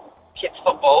day at kids'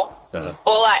 football.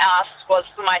 All I asked was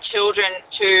for my children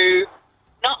to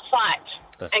not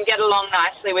fight and get along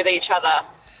nicely with each other.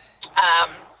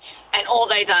 And all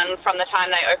they done from the time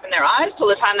they opened their eyes till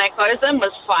the time they closed them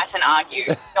was fight and argue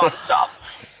non-stop.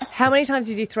 How many times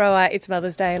did you throw out "It's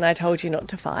Mother's Day" and I told you not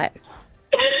to fight?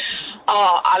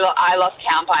 Oh, I lost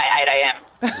count by 8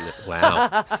 a.m.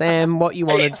 Wow. Sam, what you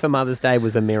wanted for Mother's Day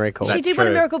was a miracle. She did want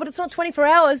a miracle, but it's not 24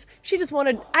 hours. She just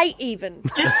wanted 8 even.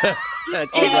 Oh,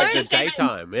 like the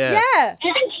daytime, yeah. Yeah.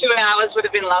 Even 2 hours would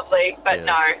have been lovely, but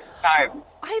no. I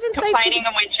even saved to Complaining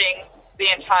and whinging the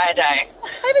entire day.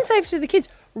 I even saved to the kids.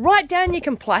 Write down your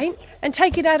complaint and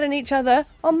take it out on each other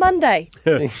on Monday.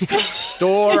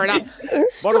 Store it up.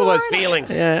 Bottle those feelings.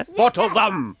 Yeah. Bottle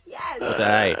them.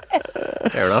 Today.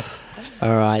 Fair enough.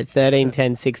 All right, 13,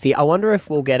 10, 60. I wonder if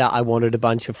we'll get I wanted a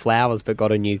bunch of flowers but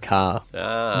got a new car.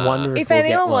 Wonder If we'll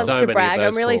anyone get wants one. So to many brag, of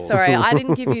I'm those really calls. sorry. I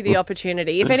didn't give you the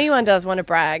opportunity. If anyone does want to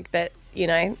brag that,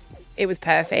 it was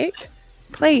perfect,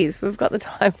 please, we've got the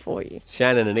time for you.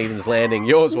 Shannon and Eden's Landing.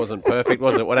 Yours wasn't perfect,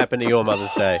 was it? What happened to your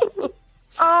Mother's Day?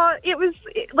 It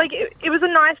was a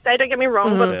nice day, don't get me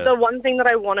wrong, but Yeah. the one thing that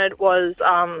I wanted was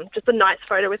just a nice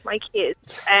photo with my kids.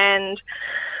 And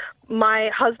my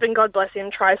husband, God bless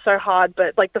him, tries so hard,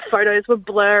 but the photos were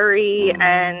blurry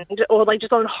or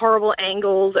just on horrible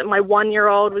angles. And my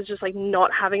 1-year-old was just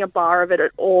not having a bar of it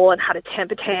at all and had a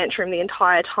temper tantrum the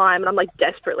entire time. And I'm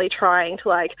desperately trying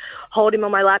to hold him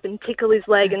on my lap and tickle his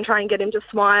leg and try and get him to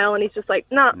smile. And he's just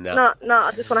nah,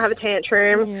 I just want to have a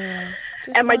tantrum. Yeah.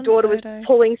 And my daughter was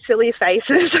pulling silly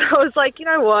faces. I was like, you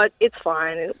know what? It's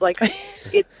fine. You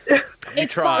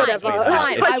It's tried. fine. It's sweetheart.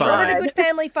 fine. It's I wanted a fine. good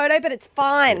family photo, but it's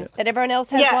fine that everyone else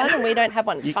has Yeah. one and we don't have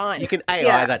one. It's fine. You can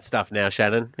AI that stuff now,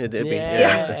 Shannon. It'd be,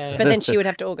 But then she would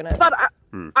have to organise. But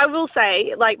I will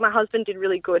say, my husband did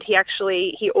really good.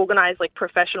 He organised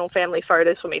professional family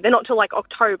photos for me. They're not till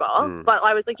October, but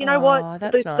I was like, you know what?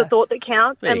 that's The nice. thought that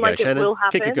counts, There you and go, it Shannon. will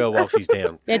happen. Kick a girl while she's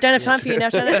down. Yeah, don't have time for you now,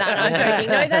 Shannon. No, I'm joking.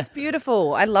 No, that's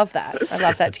beautiful. I love that. I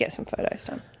love that to get some photos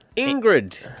done.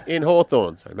 Ingrid in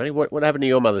Hawthorne. Sorry, Matty, what happened to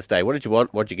your Mother's Day? What did you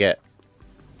want? What did you get?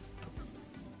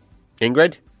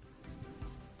 Ingrid?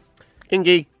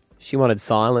 Ingy? She wanted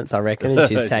silence, I reckon, and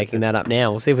she's taking that up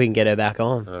now. We'll see if we can get her back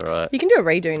on. All right. You can do a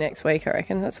redo next week, I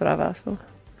reckon. That's what I've asked for.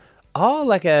 Oh,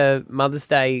 like a Mother's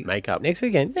Day makeup next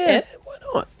weekend? Yeah, why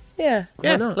not? Yeah.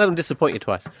 Yeah, let them disappoint you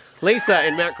twice. Lisa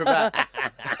in Mount Gravatt.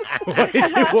 What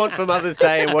did you want for Mother's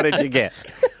Day and what did you get?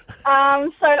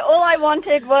 So all I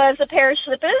wanted was a pair of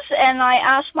slippers, and I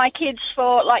asked my kids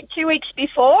for 2 weeks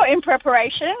before in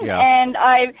preparation. Yeah. And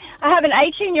I have an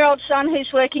 18-year-old son who's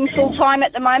working full-time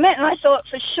at the moment, and I thought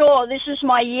for sure this is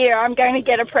my year. I'm going to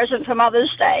get a present for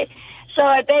Mother's Day. So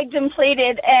I begged and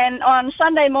pleaded, and on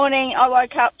Sunday morning I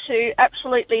woke up to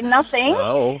absolutely nothing.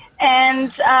 Oh.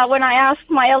 And when I asked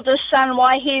my eldest son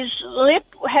why his lip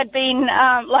had been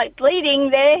bleeding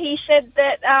there, he said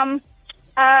that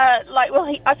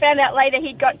I found out later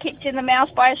he'd got kicked in the mouth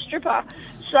by a stripper.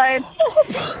 So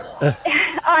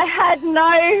I had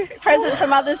no present for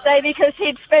Mother's Day because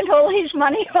he'd spent all his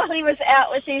money while he was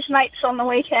out with his mates on the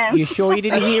weekend. You sure you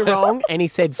didn't hear wrong? And he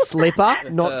said slipper,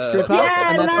 not stripper,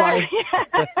 Yeah, and that's no. why.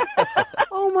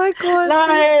 Oh my God.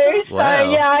 No, so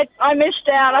Wow. I missed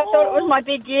out. I thought it was my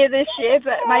big year this year,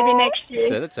 but maybe next year.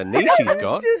 So that's a niche he's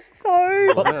got.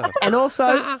 So. And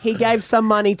also, he gave some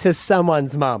money to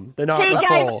someone's mum the night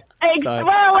before. So.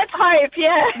 Well, let's hope,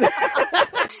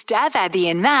 yeah. Stab Abby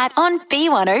and Matt on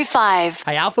B105.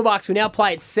 Hey, Alpha Bucks, we now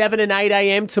play at 7 and 8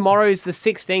 a.m. Tomorrow is the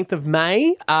 16th of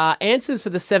May. Answers for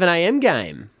the 7 a.m.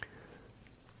 game.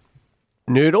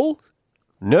 Noodle,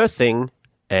 nursing,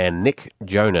 and Nick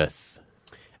Jonas.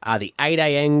 The 8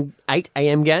 a.m.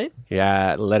 game.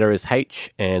 Yeah, letter is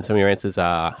H, and some of your answers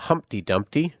are Humpty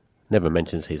Dumpty. Never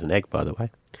mentions he's an egg, by the way.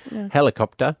 Yeah.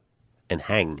 Helicopter, and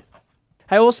hang.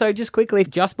 Hey, also, just quickly,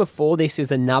 just before this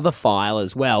is another file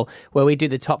as well, where we do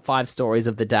the top 5 stories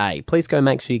of the day. Please go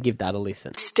make sure you give that a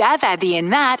listen. Stab Abby and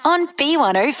Matt on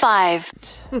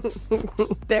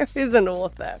B105. There is an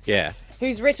author Yeah.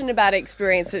 who's written about an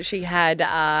experience that she had,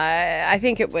 I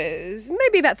think it was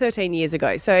maybe about 13 years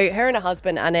ago. So her and her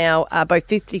husband are now both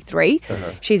 53.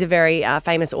 She's a very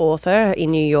famous author in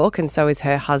New York, and so is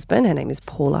her husband. Her name is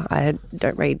Paula. I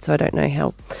don't read, so I don't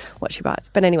know what she writes.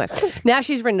 But anyway, now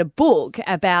she's written a book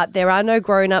about There Are No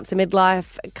Grown-Ups, a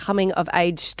midlife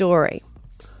coming-of-age story.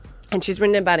 And she's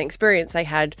written about an experience they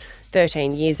had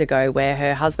 13 years ago where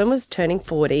her husband was turning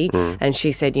 40 and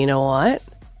she said, you know what?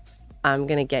 I'm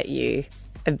going to get you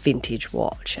a vintage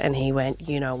watch. And he went,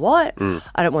 you know what?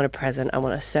 I don't want a present. I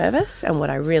want a service. And what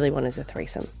I really want is a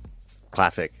threesome.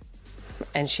 Classic.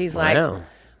 And she's like, Wow.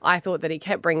 I thought that he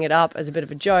kept bringing it up as a bit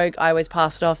of a joke. I always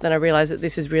passed it off. Then I realised that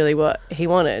this is really what he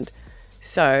wanted.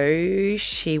 So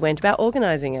she went about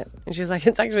organising it. And she's like,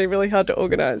 it's actually really hard to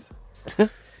organise.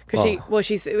 Because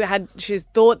she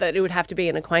thought that it would have to be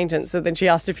an acquaintance. So then she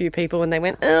asked a few people and they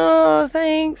went, oh,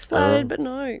 thanks, flattered, but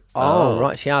no. Oh,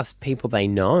 right. She asked people they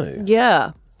know.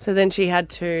 Yeah. So then she had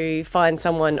to find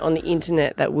someone on the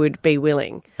internet that would be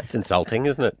willing. That's insulting,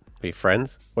 isn't it? Be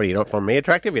friends. What, you don't find me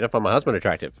attractive? You don't find my husband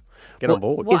attractive? Get on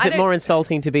board. Is it more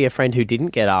insulting to be a friend who didn't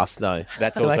get asked, though?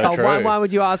 That's also like, true. Why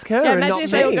would you ask her Yeah, and imagine not if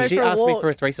they all me? go She for a asked me walk. for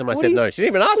a threesome. I What said do you- no. She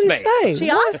didn't even ask What me. are you saying? She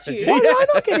What? asked you. Why did I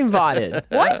not get invited?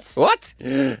 What? What?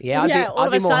 Yeah, I'd all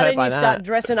be of a more hurt sudden by you that. start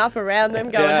dressing up around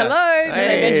them, going, Yeah. hello. And they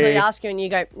Hey. eventually ask you and you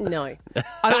go, no.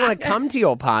 I don't want to come to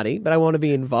your party, but I want to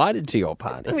be invited to your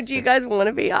party. Would you guys want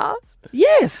to be asked?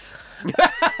 Yes.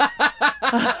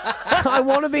 I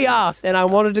want to be asked, and I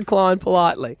want to decline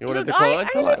politely. You want to Look, decline?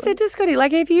 I even said to Scotty,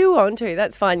 like, if you want to,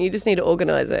 that's fine. You just need to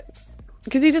organise it.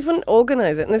 Because he just wouldn't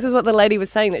organise it. And this is what the lady was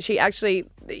saying, that she actually,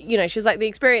 you know, she's like, the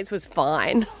experience was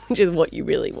fine, which is what you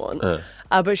really want.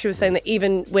 But she was saying that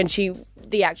even when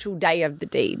the actual day of the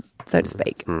deed, so to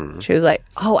speak, she was like,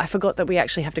 oh, I forgot that we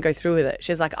actually have to go through with it.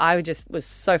 She's like, I just was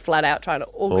so flat out trying to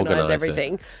organise Organise it.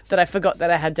 everything that I forgot that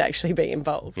I had to actually be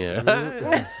involved.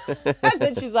 Yeah. And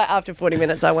then she's like, after 40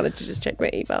 minutes, I wanted to just check my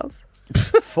emails.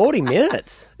 40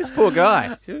 minutes? This poor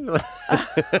guy. What?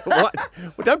 Well,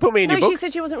 don't put me in No, your book. she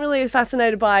said she wasn't really as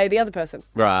fascinated by the other person.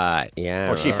 Right. Yeah.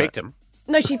 Well, she right. picked him.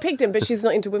 No, she picked him, but she's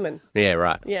not into women. Yeah,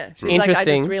 right. Yeah, she's like, I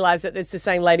Interesting. just realised that it's the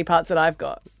same lady parts that I've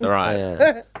got. Right.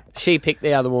 Yeah. She picked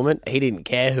the other woman. He didn't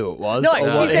care who it was. No, or she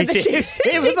what. said that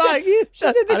He was like, she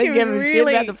said that I she didn't was give a shit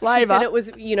really about the She flavour. said it was,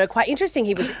 you know, quite interesting.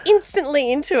 He was instantly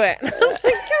into it. And I was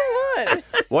like, come on.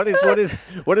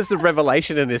 What is the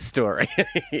revelation in this story?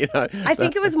 You know, I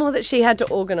think it was more that she had to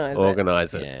organise it.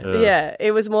 organize it. Yeah,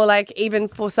 it was more like even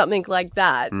for something like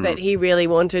that that he really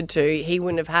wanted to, he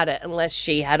wouldn't have had it unless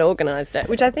she had organised it,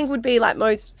 which I think would be like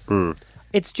most.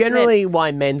 It's generally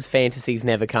why men's fantasies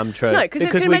never come true. No, 'cause you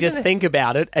because can we imagine just the- think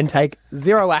about it and take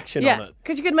zero action on Yeah, it.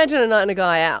 because you could imagine a night and a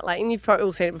guy out, like, and you've probably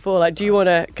all seen it before. Like, do you want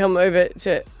to come over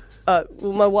to? Well,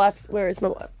 my wife's. Where is my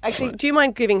wife? Actually, do you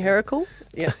mind giving her a call?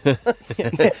 Yeah.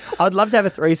 I'd love to have a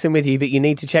threesome with you, but you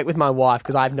need to check with my wife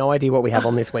because I have no idea what we have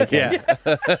on this weekend.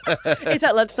 It's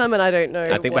at lunchtime, and I don't know.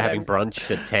 I think we're what having I'm brunch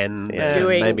at 10.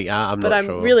 doing. Maybe. I'm but not I'm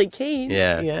sure. really keen.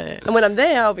 Yeah. And when I'm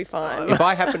there, I'll be fine. If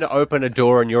I happen to open a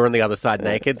door and you're on the other side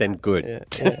naked, then good.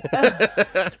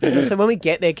 So when we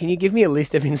get there, can you give me a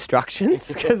list of instructions?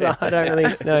 Because I don't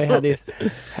really know how this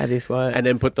works. And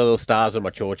then put the little stars on my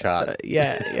chore chart.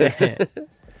 Yeah.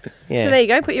 So there you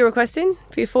go. Put your request in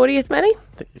for your 40th, Maddie.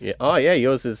 Yeah. Oh, yeah.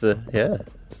 Yours is yeah.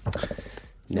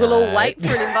 We'll all wait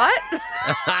for an invite.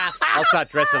 I'll start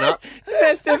dressing up.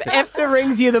 Best of F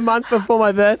rings you the month before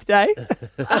my birthday.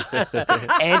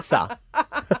 Answer.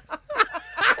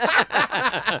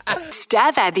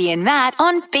 Stab Abby and Matt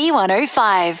on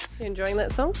B105. You enjoying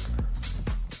that song?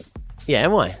 Yeah,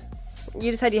 am I? You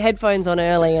just had your headphones on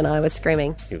early and I was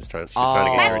screaming. She was trying to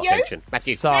get your attention.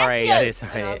 Matthew. Sorry, Matthew.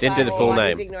 sorry. Didn't do the full He was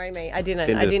name. ignoring me. I didn't.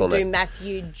 Didn't I do the didn't full do name.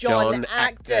 Matthew John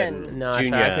Acton. No, Junior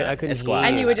sorry, I couldn't Esquire.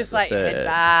 And you were just like head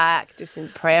back, just in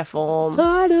prayer form.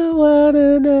 I don't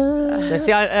wanna know. No,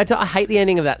 see, I hate the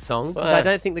ending of that song because I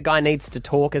don't think the guy needs to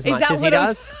talk as Is much that as he what it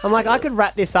was? does. I'm like, I could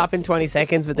wrap this up in 20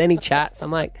 seconds, but then he chats.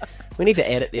 I'm like, we need to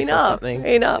edit this or something.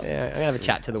 Enough. Yeah, I'm gonna have a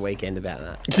chat to the weekend about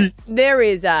that.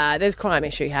 There's crime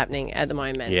issue happening at the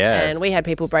moment. Yeah. And we had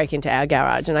people break into our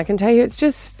garage, and I can tell you it's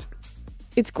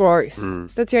gross.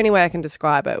 That's the only way I can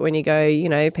describe it. When you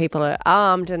go, people are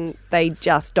armed and they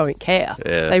just don't care.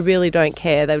 Yeah. They really don't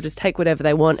care. They'll just take whatever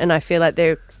they want, and I feel like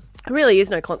there really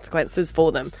is no consequences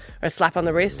for them. Or a slap on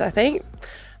the wrist, I think.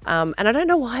 And I don't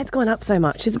know why it's gone up so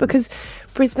much. Is it because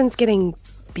Brisbane's getting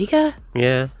bigger?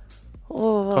 Yeah.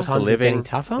 Or Cost of Times are living. getting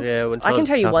tougher? Yeah, when I can times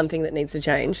tell you tough. one thing that needs to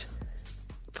change.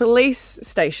 Police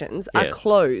stations are Yeah.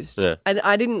 closed. Yeah. And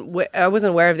I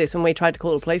wasn't aware of this when we tried to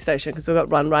call a police station because we got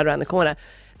run right around the corner.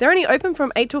 They're only open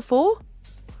from 8 till 4.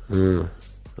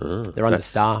 They're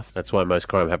understaffed. That's why most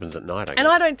crime happens at night, I guess. And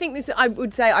I don't think this, I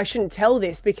would say I shouldn't tell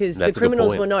this because That's a the good criminals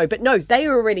point. will know. But no, they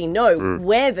already know.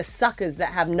 We're the suckers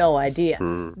that have no idea.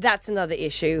 That's another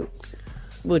issue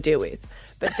we'll deal with.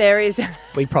 But there is...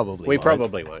 We probably We won't.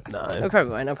 probably won't. No. I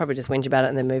probably won't. I'll probably just whinge about it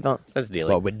and then move on. That's That's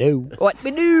what we do. What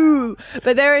we do.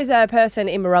 But there is a person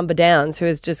in Marumba Downs who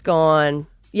has just gone,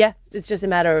 yeah, it's just a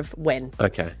matter of when.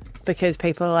 Okay. Because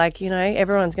people are like,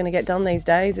 everyone's going to get done these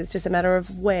days. It's just a matter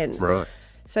of when. Right.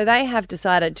 So they have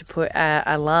decided to put an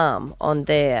alarm on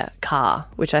their car,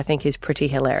 which I think is pretty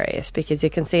hilarious because you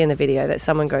can see in the video that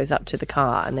someone goes up to the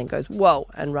car and then goes, whoa,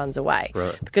 and runs away.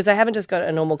 Right. Because they haven't just got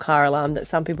a normal car alarm that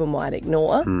some people might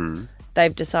ignore.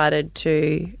 They've decided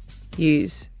to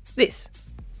use this.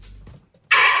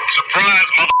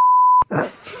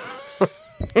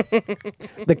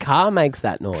 The car makes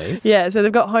that noise. Yeah, so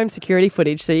they've got home security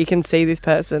footage so you can see this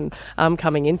person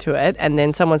coming into it and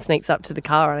then someone sneaks up to the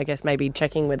car and I guess maybe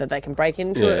checking whether they can break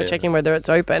into it or checking whether it's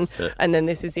open. And then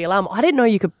this is the alarm. I didn't know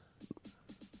you could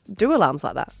do alarms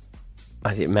like that.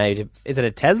 Is it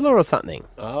a Tesla or something?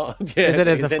 Oh, yeah. Is it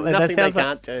Is there nothing they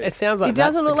can't do? It sounds like It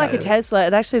doesn't that's look the like a code. Tesla.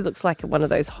 It actually looks like one of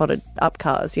those hotted up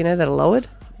cars, that are lowered.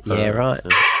 Yeah, right.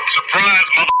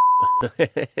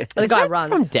 The guy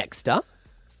runs. From Dexter.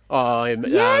 Oh,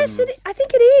 Yes, I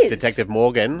think it is. Detective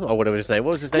Morgan, or whatever his name.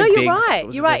 What was his name? No, you're Diggs? What right.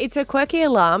 was You're his right. name? It's a quirky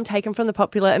alarm taken from the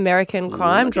popular American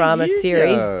crime drama you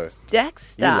series go.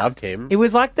 Dexter. You loved him. It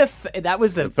was like that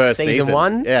was the First season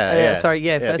one. Yeah. Sorry,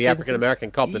 yeah, first the season. African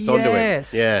American cop that's onto him.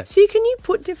 Yes. Yeah. So can you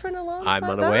put different alarms? I'm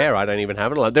like unaware. I don't even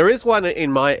have an alarm. There is one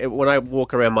in when I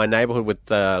walk around my neighbourhood with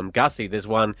Gussie. There's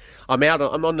one. I'm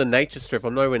on the nature strip.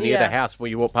 I'm nowhere near Yeah. the house where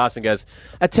you walk past and goes,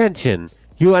 "Attention,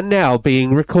 you are now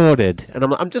being recorded." And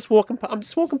I'm just walking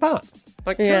past.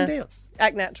 Like, Yeah. calm down.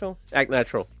 Act natural. Act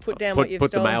natural. Put down what you've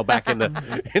Put the stolen. mail back in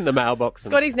the mailbox.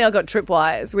 and- Scotty's now got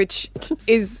tripwires, which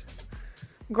is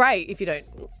great if you don't.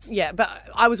 Yeah, but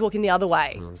I was walking the other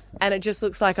way, and it just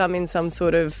looks like I'm in some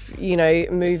sort of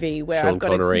movie where Sean I've got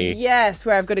Connery.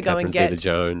 where I've got to go Catherine and get.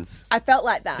 Zeta-Jones. I felt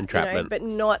like that, Entrapment. but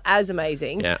not as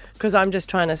amazing. Yeah. because I'm just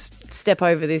trying to step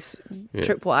over this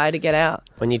tripwire to get out.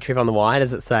 When you trip on the wire,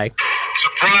 does it say?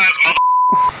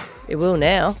 It will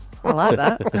now. I like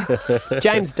that.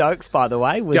 James Dokes, by the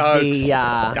way, was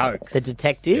Dokes. the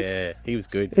detective. Yeah, he was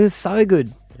good. It was so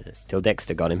good. Till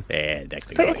Dexter got him. Yeah,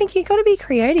 Dexter But got I him. think you've got to be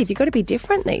creative. You've got to be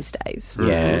different these days.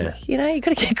 Yeah. You've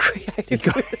got to get creative.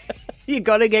 You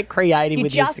got to get creative You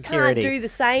with your just security. can't do the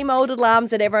same old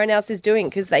alarms that everyone else is doing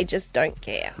because they just don't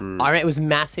care. I remember it was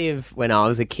massive when I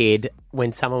was a kid.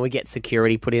 When someone would get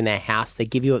security put in their house, they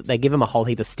give them a whole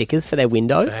heap of stickers for their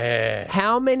windows.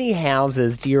 How many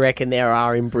houses do you reckon there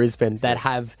are in Brisbane that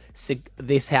have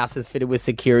this house is fitted with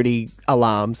security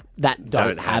alarms that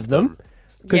don't have them?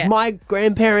 Because Yeah. my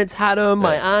grandparents had them,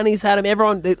 my aunties had them.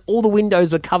 Everyone, all the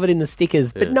windows were covered in the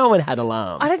stickers, but no one had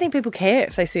alarms. I don't think people care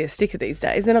if they see a sticker these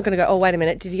days. They're not going to go, oh, wait a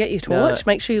minute, did you get your torch?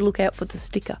 Make sure you look out for the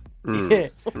sticker. Yeah.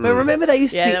 But remember, they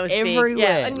used to be that was everywhere. big.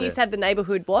 Yeah, and you used to have the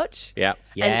neighbourhood watch. Yeah.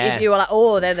 And if you were like,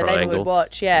 oh, they're the Triangle. neighbourhood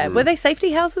watch. Yeah. Were they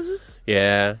safety houses?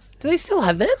 Yeah. Do they still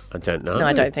have them? I don't know. No,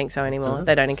 I don't think so anymore.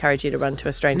 They don't encourage you to run to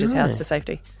a stranger's house for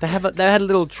safety. They had a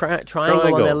little triangle on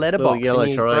their Triangle. letterbox, Little yellow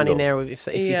and you run triangle. in there if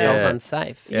you Yeah. felt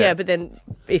unsafe. Yeah. But then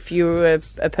if you were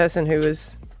a person who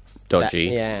was Dodgy.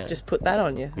 Yeah. just put that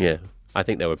on you. Yeah. I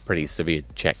think they were pretty severe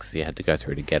checks you had to go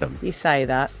through to get them. You say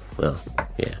that. Well,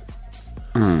 yeah.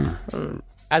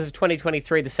 As of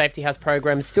 2023, the Safety House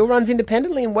program still runs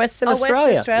independently in Western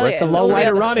Australia. Western Australia. Well, it's a long way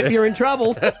to run if you're in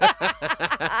trouble. At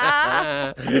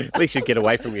least you get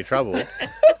away from your trouble.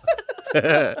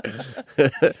 I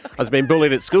was being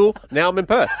bullied at school. Now I'm in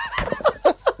Perth.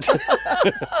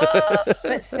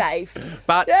 But safe.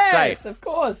 But Yes, safe. of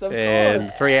course, of And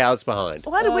course. 3 hours behind.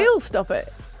 Why did we all stop it?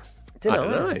 I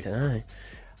don't know.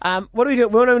 What do we do?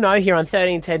 We want to know here on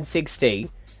 131060.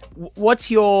 What's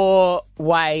your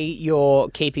way you're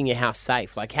keeping your house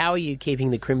safe? Like, how are you keeping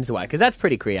the crims away? Because that's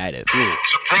pretty creative.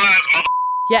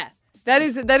 Yeah, that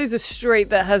is a street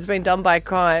that has been done by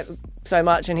crime so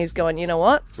much, and he's going, you know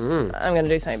what? I'm going to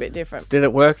do something a bit different. Did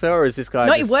it work though, or is this guy?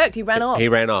 No, it worked. He ran off. He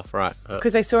ran off, right?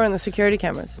 Because they saw it on the security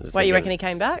cameras. Wait, you reckon he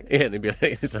came back? Yeah, and he'd be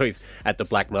like, so he's at the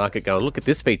black market going, look at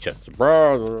this feature.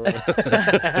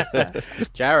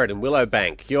 Jared in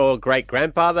Willowbank, your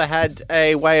great-grandfather had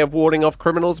a way of warding off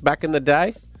criminals back in the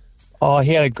day? Oh,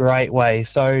 he had a great way.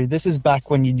 So this is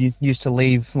back when you used to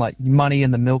leave like money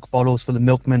in the milk bottles for the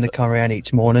milkman to come around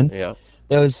each morning. Yeah.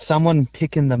 There was someone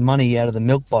picking the money out of the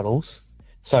milk bottles.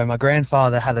 So my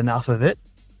grandfather had enough of it.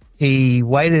 He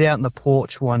waited out in the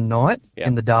porch one night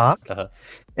in the dark,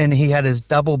 and he had his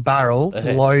double barrel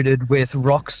loaded with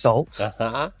rock salt.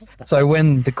 So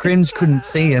when the crims couldn't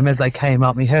see him as they came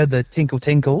up, he heard the tinkle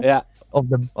tinkle of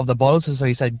the bottles. So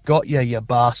he said, "Got ya, you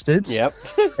bastards!" Yep.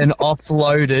 And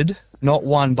offloaded not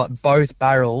one but both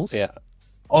barrels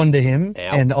onto him. Ow.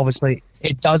 And obviously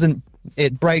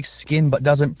it breaks skin but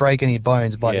doesn't break any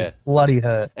bones, but it bloody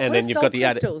hurt. And then you've got the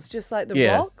added crystals, just like the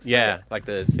rocks. Yeah, like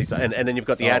the and then you've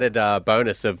got the added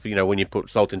bonus of when you put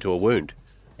salt into a wound.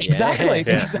 Exactly.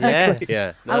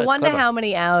 Yeah. No, I it's wonder clever. how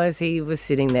many hours he was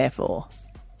sitting there for.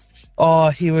 Oh,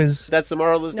 he was. That's the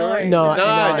moral of the story. No.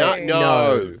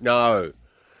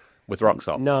 With rock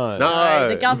salt. No. No,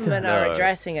 the government are No.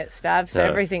 addressing it, Stav, so No.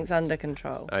 everything's under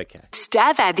control. Okay.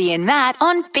 Stab Abby and Matt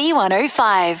on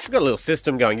B105. We've got a little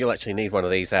system going. You'll actually need one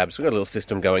of these, Abs. We've got a little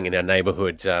system going in our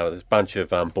neighbourhood. There's a bunch of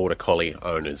Border Collie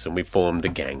owners, and we formed a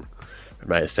gang,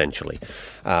 essentially.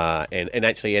 And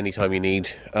actually, anytime you need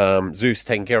Zeus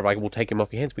taken care of, we'll take him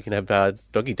off your hands. We can have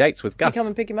doggy dates with Can you Gus. come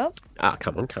and pick him up?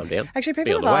 Come on, calm down. Actually, Be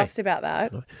people on have the way. asked about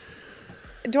that.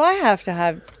 Do I have to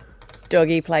have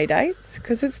doggy play dates?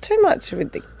 Because it's too much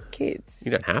with the kids.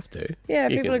 You don't have to. Yeah,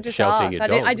 You people can have just shelter asked. your I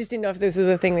dog. just didn't know if this was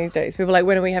a thing these days. People are like,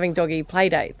 when are we having doggy play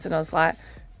dates? And I was like,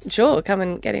 sure, come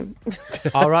and get him.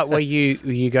 All right, well,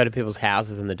 you go to people's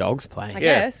houses and the dogs play. I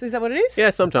guess. Is that what it is?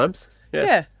 Yeah, sometimes.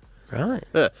 Yeah. Right.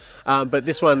 But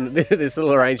this one, this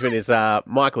little arrangement is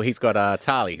Michael. He's got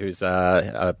Tarly, who's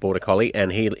a Border Collie,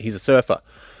 and he's a surfer.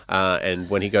 And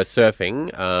when he goes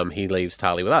surfing, he leaves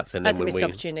Tarly with us. And That's a then when missed we,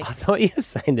 opportunity. I thought you were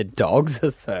saying the dog's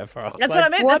a surfer. That's what I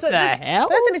meant. What that's the hell?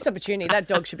 That's a missed opportunity. That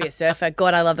dog should be a surfer.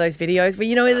 God, I love those videos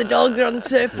where where the dogs are on the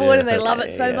surfboard and they love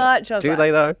it so much. I was do like,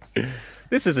 they though?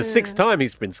 This is the sixth time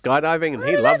he's been skydiving, and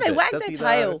he loves they it. wag Does their he,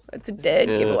 tail. though? It's a dead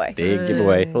giveaway. Dead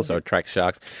giveaway. Also attracts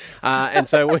sharks. And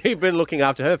so we've been looking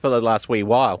after her for the last wee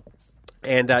while.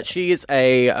 And she is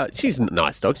she's a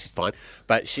nice dog. She's fine,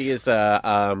 but she is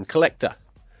a collector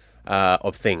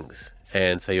of things.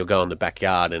 And so you'll go in the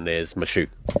backyard and there's Mashoot,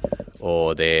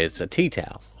 or there's a tea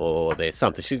towel, or there's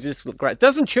something. She just looks great.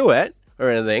 Doesn't chew it or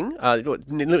anything.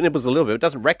 Nibbles a little bit.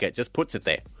 Doesn't wreck it. Just puts it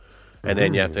there. And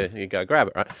then you go grab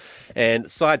it, right? And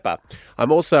sidebar,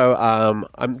 I'm also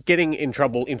I'm getting in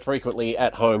trouble infrequently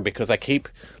at home because I keep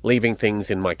leaving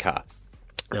things in my car.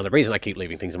 Now, the reason I keep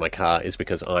leaving things in my car is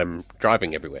because I'm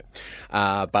driving everywhere.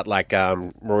 But like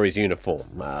Rory's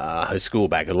uniform, her school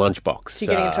bag, her lunchbox. So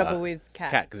you're getting in trouble with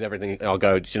Kat. Because everything, I'll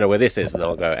go, do you know where this is? And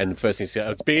I'll go, and the first thing she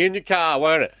says, it's be in your car,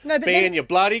 won't it? No, but be then- in your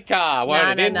bloody car,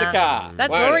 won't it? In the car.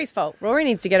 That's won't it? Rory's fault. Rory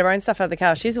needs to get her own stuff out of the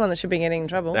car. She's the one that should be getting in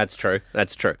trouble. That's true.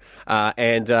 That's true.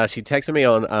 And she texted me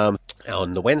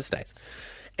on the Wednesdays,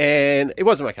 and it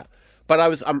wasn't my car. But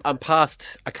I'm past.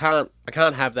 I can't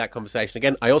have that conversation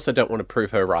again. I also don't want to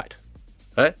prove her right.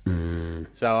 Huh?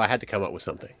 So I had to come up with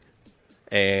something.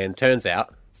 And turns out,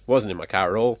 it wasn't in my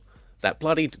car at all. That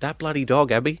bloody dog,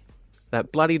 Abby.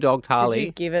 That bloody dog, Tarly. Did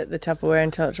you give it the Tupperware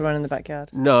and tell it to run in the backyard?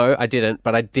 No, I didn't,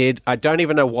 but I did. I don't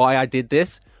even know why I did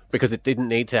this, because it didn't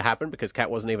need to happen, because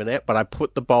Kat wasn't even there, but I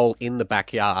put the bowl in the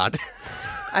backyard.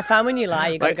 I found when you lie,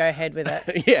 you got to go ahead with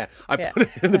it. Yeah, I put it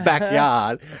in the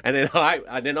backyard, and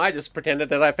then I just pretended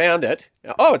that I found it.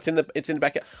 Oh, it's in the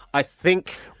backyard. I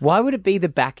think. Why would it be the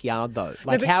backyard though?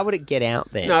 Like, how would it get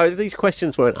out there? No, these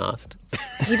questions weren't asked.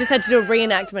 He just had to do a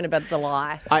reenactment about the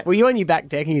lie. Were you on your back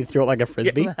deck and you threw it like a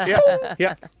frisbee?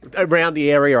 Yeah, around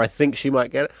the area. I think she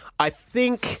might get it. I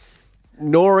think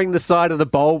gnawing the side of the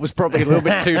bowl was probably a little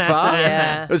bit too far.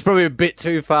 Yeah. It was probably a bit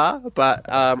too far, but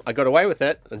I got away with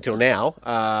it until now.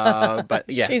 But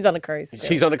yeah. She's on a cruise.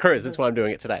 She's on a cruise. That's why I'm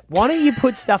doing it today. Why don't you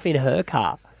put stuff in her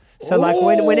car? So, like,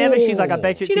 whenever she's like, I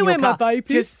bet you it's Do you know in where your my car, vape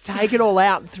is? just take it all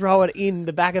out and throw it in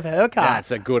the back of her car.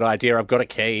 That's a good idea. I've got a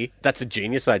key. That's a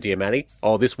genius idea, Maddie.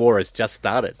 Oh, this war has just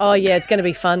started. Oh, yeah, it's going to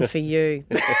be fun for you.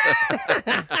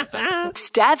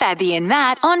 Stab Abby and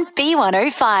Matt on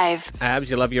B105. Abs,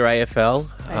 you love your AFL.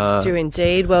 I do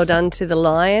indeed. Well done to the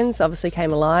Lions. Obviously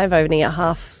came alive only at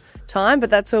half time, but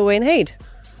that's all we need.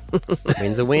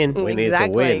 Win's a win. Win is a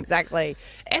win. Exactly.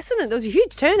 Essendon, there was a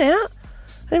huge turnout.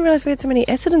 I didn't realise we had so many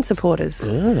Essendon supporters.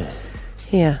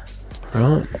 Yeah.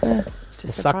 Right.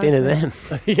 Just Sucked into them.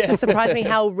 Just surprised me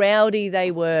how rowdy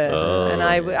they were. And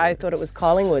I thought it was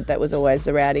Collingwood that was always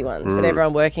the rowdy ones. But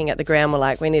everyone working at the ground were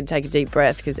like, we need to take a deep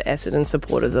breath because Essendon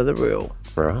supporters are the real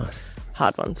Right.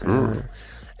 hard ones.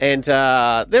 And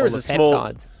there is the a small...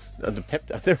 peptides. The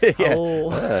peptide. Yeah.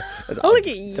 Oh. Look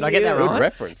at you. Did I get that Good right?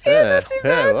 reference. Yeah, not too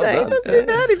bad, well mate. done. Not too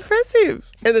bad.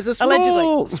 Impressive. And there's a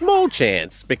Allegedly. small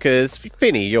chance because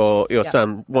Finney, your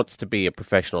son, wants to be a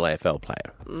professional AFL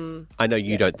player. I know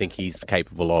you don't think he's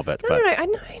capable of it, No,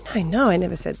 but no, I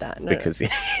never said that. No. because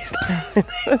he's I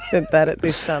never said that at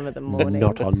this time of the morning.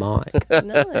 Not on mic.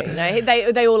 No,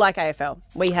 they all like AFL.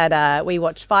 We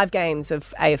watched 5 games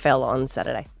of AFL on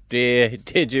Saturday.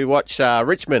 Did you watch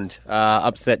Richmond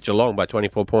upset Geelong by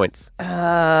 24 points?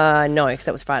 No, because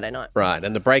that was Friday night. Right,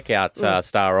 and the breakout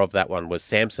star of that one was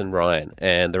Samson Ryan.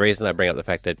 And the reason I bring up the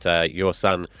fact that your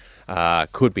son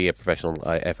could be a professional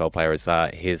AFL player is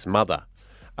his mother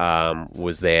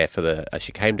was there for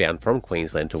she came down from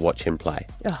Queensland to watch him play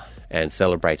and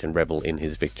celebrate and revel in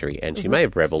his victory. And she may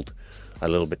have rebelled a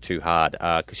little bit too hard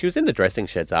because she was in the dressing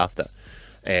sheds after.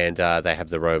 And they have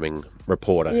the roaming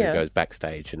reporter who goes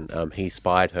backstage, and he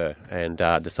spied her and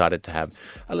decided to have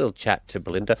a little chat to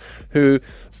Belinda, who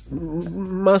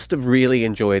must have really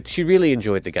enjoyed. She really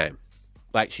enjoyed the game.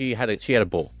 Like she had a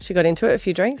ball. She got into it, a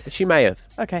few drinks? She may have.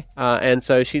 Okay. And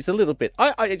so she's a little bit.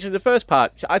 I actually the first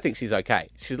part, I think she's okay.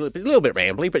 She's a little bit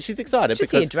rambly, but she's excited Just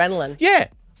because the adrenaline. Yeah.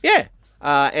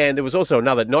 And there was also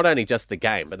another, not only just the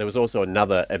game, but there was also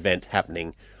another event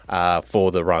happening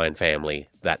for the Ryan family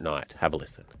that night. Have a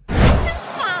listen.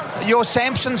 You're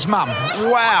Samson's mum.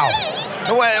 Wow.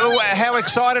 How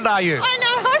excited are you? I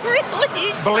know, I'm really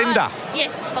excited. Belinda.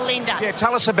 Yes, Belinda. Yeah,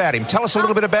 tell us about him. Tell us a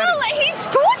little bit about him. Well, he's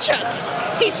gorgeous.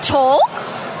 He's tall,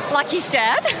 like his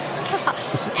dad.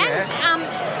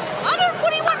 What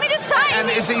do you want me to say? And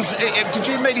did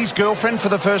you meet his girlfriend for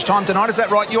the first time tonight? Is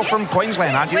that right? You're from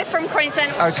Queensland, aren't you? We're from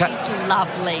Queensland. Okay. She's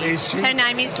lovely. Is she? Her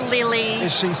name is Lily.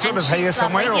 Is she sort and of here she's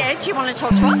somewhere? lovely. Or? Yeah, do you want to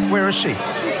talk to her? Where is she?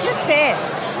 She's just there.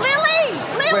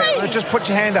 Lily! Just put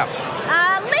your hand up.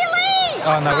 Lily!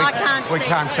 Oh, no, I we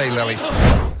can't see Lily.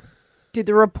 Did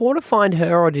the reporter find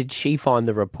her, or did she find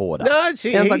the reporter? No,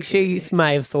 sounds like she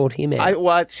may have sought him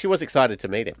out. She was excited to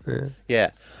meet him.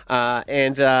 Yeah.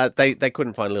 And they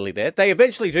couldn't find Lily there. They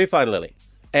eventually do find Lily.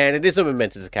 And it is a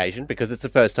momentous occasion because it's the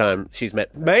first time she's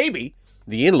met maybe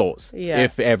the in-laws,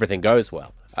 if everything goes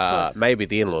well. Maybe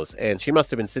the in-laws. And she must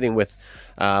have been sitting with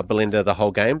Belinda the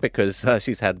whole game because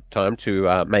she's had time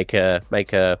to make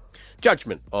a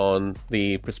judgment on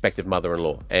the prospective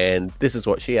mother-in-law. And this is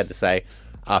what she had to say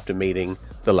after meeting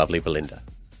the lovely Belinda.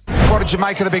 What did you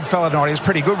make of the big fella tonight? He was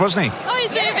pretty good, wasn't he? Oh,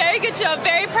 he's doing a very good job.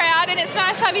 Very proud, and it's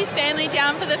nice to have his family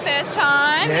down for the first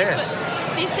time this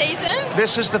season.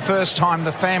 This is the first time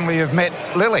the family have met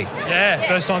Lily. Yeah,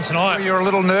 first time tonight. Well, you're a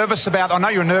little nervous about... I know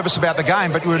you were nervous about the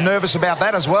game, but you were nervous about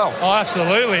that as well. Oh,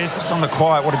 absolutely. Just on the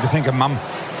quiet, what did you think of Mum?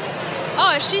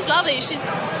 Oh, she's lovely. She's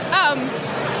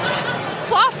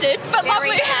blasted, but lovely.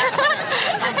 Very passionate.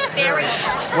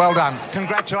 Well done.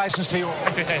 Congratulations to you all.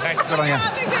 Thanks. Good on you.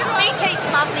 BT,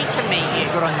 lovely to meet you.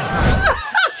 Good on you.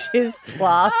 She's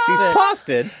plastered. She's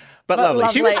plastered, but lovely.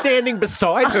 She was lovely. standing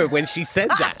beside her when she said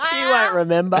that. She won't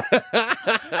remember.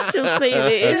 She'll see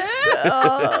this.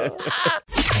 Oh.